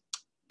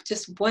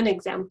just one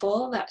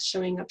example that's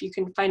showing up.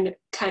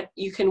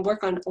 You can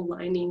work on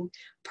aligning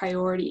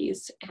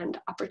priorities and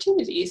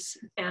opportunities,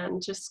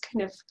 and just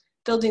kind of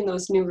building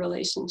those new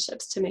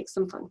relationships to make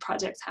some fun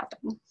projects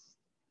happen.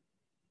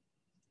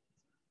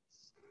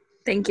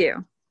 Thank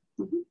you.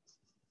 Mm-hmm.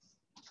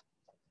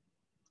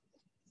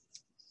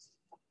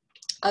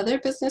 Other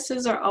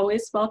businesses are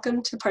always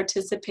welcome to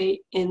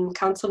participate in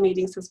council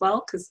meetings as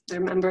well, because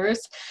they're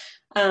members.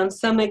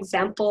 Some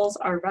examples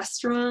are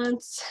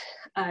restaurants.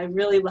 I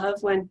really love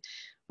when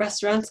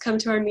restaurants come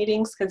to our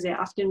meetings, because they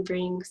often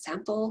bring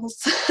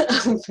samples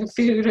of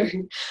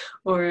food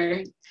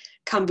or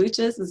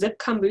kombuchas. Zip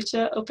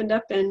Kombucha opened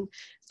up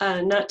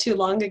not too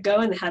long ago,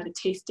 and they had a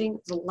tasting.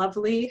 It was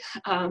lovely.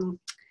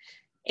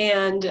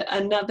 And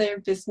another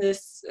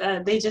business,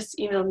 they just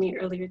emailed me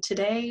earlier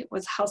today,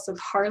 was House of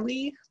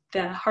Harley.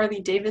 The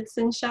Harley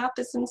Davidson shop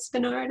is in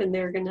Spinard,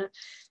 and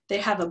they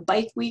have a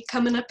bike week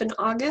coming up in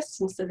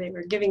August, and so they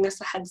were giving us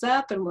a heads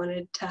up and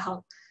wanted to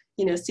help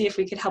see if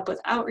we could help with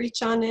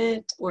outreach on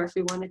it, or if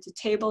we wanted to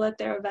table at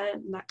their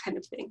event and that kind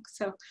of thing.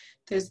 So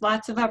there's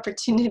lots of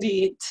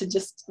opportunity to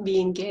just be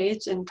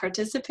engaged and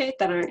participate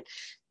that aren't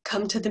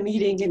come to the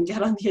meeting and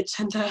get on the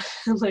agenda.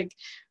 Like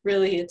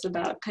really it's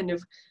about kind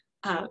of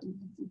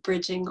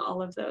bridging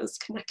all of those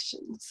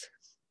connections.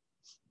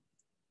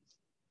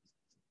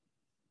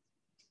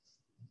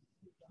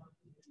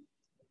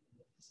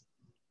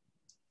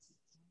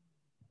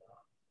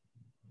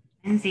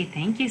 Lindsey,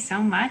 thank you so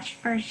much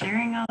for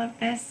sharing all of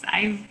this.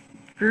 I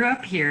grew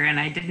up here and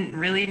I didn't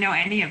really know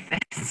any of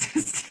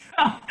this,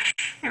 so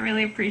I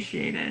really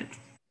appreciate it.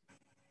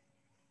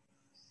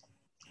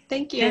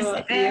 Thank you.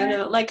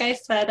 Like I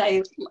said,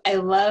 I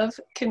love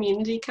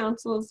community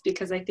councils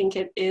because I think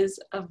it is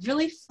a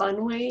really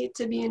fun way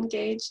to be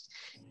engaged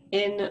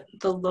in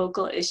the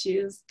local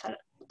issues that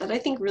I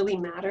think really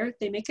matter.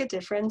 They make a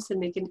difference and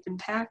make an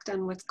impact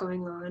on what's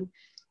going on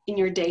in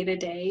your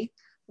day-to-day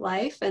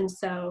life. And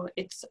so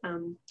it's,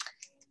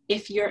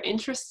 if you're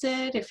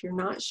interested, if you're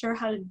not sure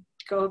how to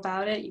go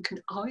about it, you can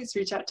always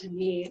reach out to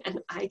me and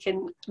I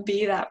can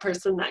be that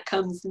person that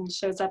comes and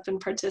shows up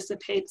and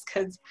participates,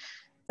 because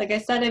like I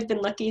said, I've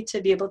been lucky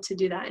to be able to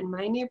do that in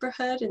my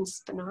neighborhood in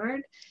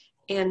Spenard.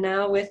 And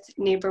now with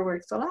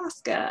NeighborWorks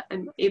Alaska,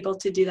 I'm able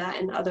to do that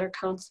in other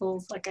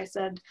councils. Like I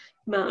said,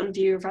 Mountain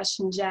View,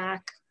 Russian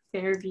Jack,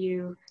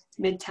 Fairview,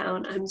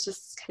 Midtown. I'm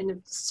just kind of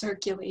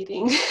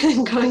circulating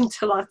and going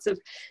to lots of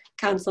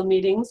council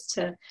meetings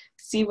to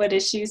see what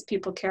issues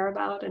people care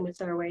about and if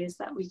there are ways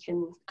that we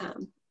can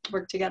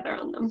work together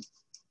on them.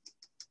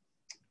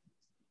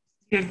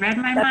 You had read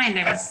my mind.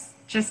 I was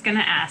just going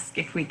to ask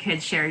if we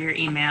could share your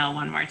email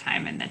one more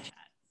time in the chat.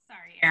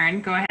 Sorry,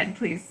 Erin, go ahead,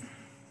 please.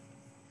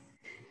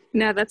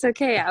 No, that's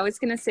okay. I was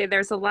going to say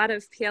there's a lot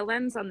of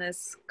PLNs on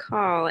this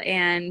call,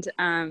 and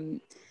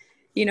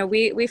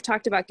we've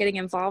talked about getting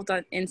involved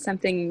in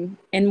something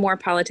in more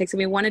politics, and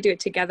we want to do it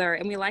together.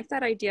 And we like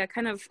that idea,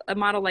 kind of a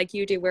model like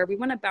you do, where we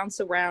want to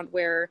bounce around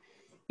where,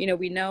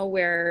 we know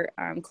where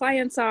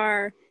clients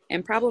are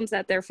and problems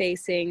that they're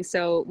facing.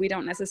 So we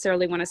don't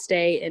necessarily want to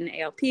stay in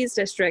ALP's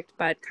district,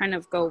 but kind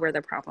of go where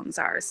the problems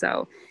are.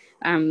 So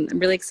I'm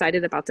really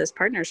excited about this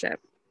partnership.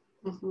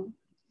 Mm-hmm.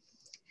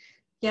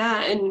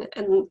 Yeah,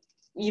 and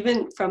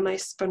even from my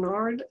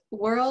Spenard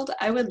world,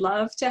 I would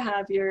love to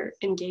have your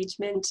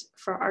engagement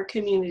for our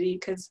community,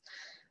 because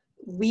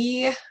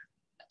we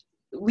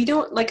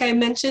don't, like I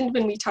mentioned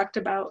when we talked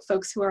about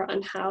folks who are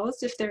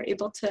unhoused, if they're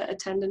able to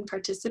attend and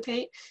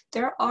participate,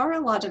 there are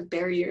a lot of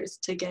barriers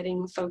to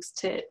getting folks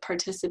to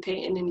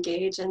participate and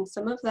engage. And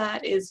some of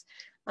that is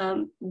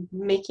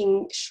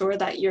making sure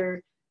that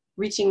you're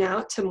reaching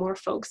out to more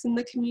folks in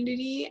the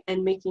community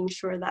and making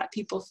sure that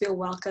people feel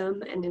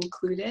welcome and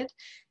included.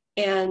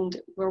 And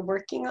we're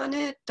working on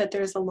it, but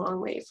there's a long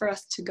way for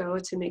us to go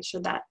to make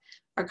sure that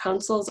our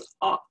councils,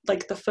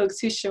 like the folks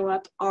who show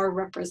up, are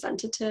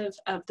representative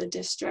of the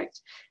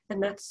district.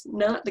 And that's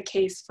not the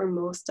case for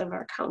most of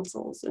our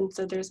councils. And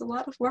so there's a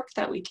lot of work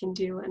that we can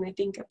do. And I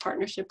think a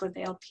partnership with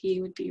ALP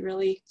would be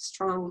really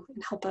strong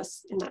and help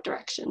us in that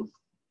direction.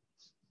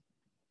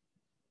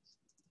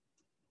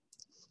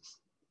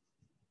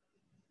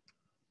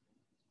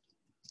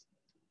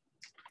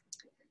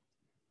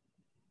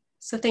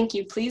 So thank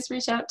you. Please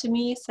reach out to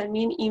me, send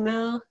me an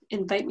email,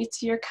 invite me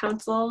to your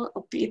council.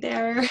 I'll be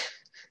there.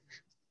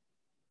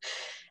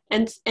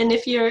 And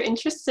if you're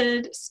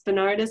interested,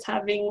 Spenard is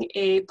having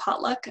a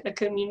potluck, a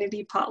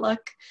community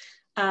potluck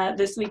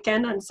this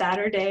weekend on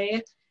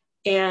Saturday.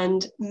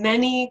 And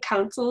many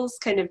councils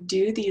kind of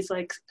do these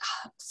like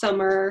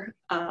summer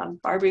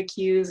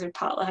barbecues or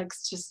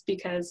potlucks just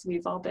because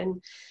we've all been,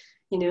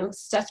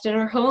 stuffed in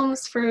our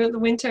homes for the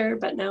winter,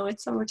 but now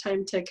it's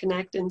summertime to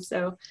connect. And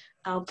so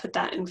I'll put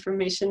that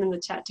information in the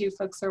chat too.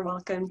 Folks are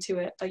welcome to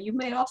it, but you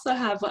might also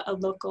have a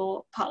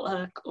local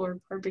potluck or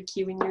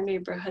barbecue in your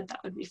neighborhood. That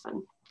would be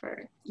fun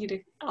for you to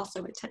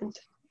also attend.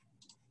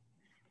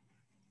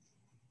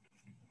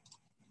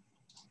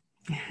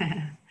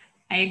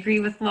 I agree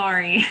with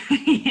Lori.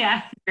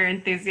 Yeah, your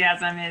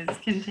enthusiasm is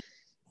contagious,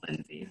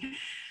 Lindsey.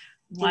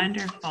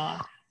 Wonderful.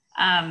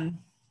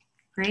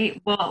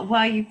 Great. Well,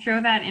 while you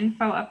throw that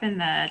info up in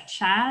the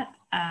chat,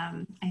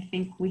 I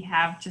think we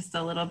have just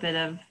a little bit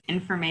of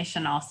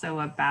information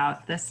also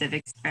about the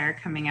Civics Fair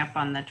coming up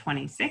on the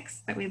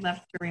 26th that we'd love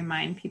to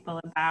remind people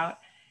about.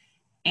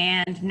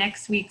 And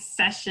next week's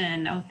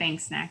session, oh,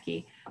 thanks,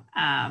 Naki,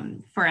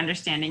 for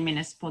Understanding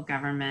Municipal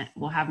Government,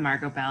 we'll have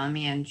Margot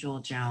Bellamy and Jewel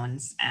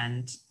Jones.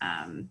 And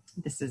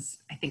this is,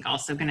 I think,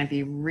 also going to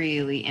be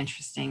really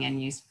interesting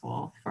and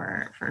useful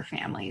for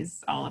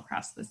families all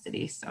across the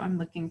city. So I'm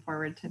looking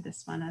forward to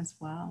this one as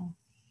well.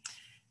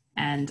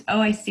 And, oh,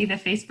 I see the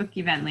Facebook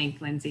event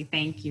link, Lindsey.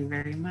 Thank you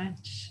very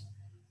much.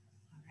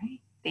 All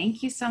right.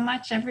 Thank you so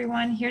much,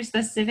 everyone. Here's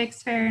the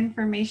Civics Fair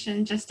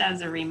information just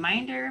as a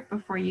reminder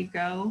before you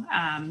go.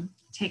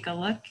 Take a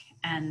look,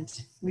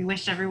 and we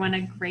wish everyone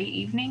a great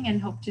evening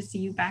and hope to see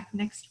you back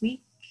next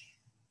week.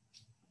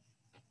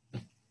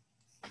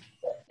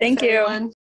 Thank you. Everyone.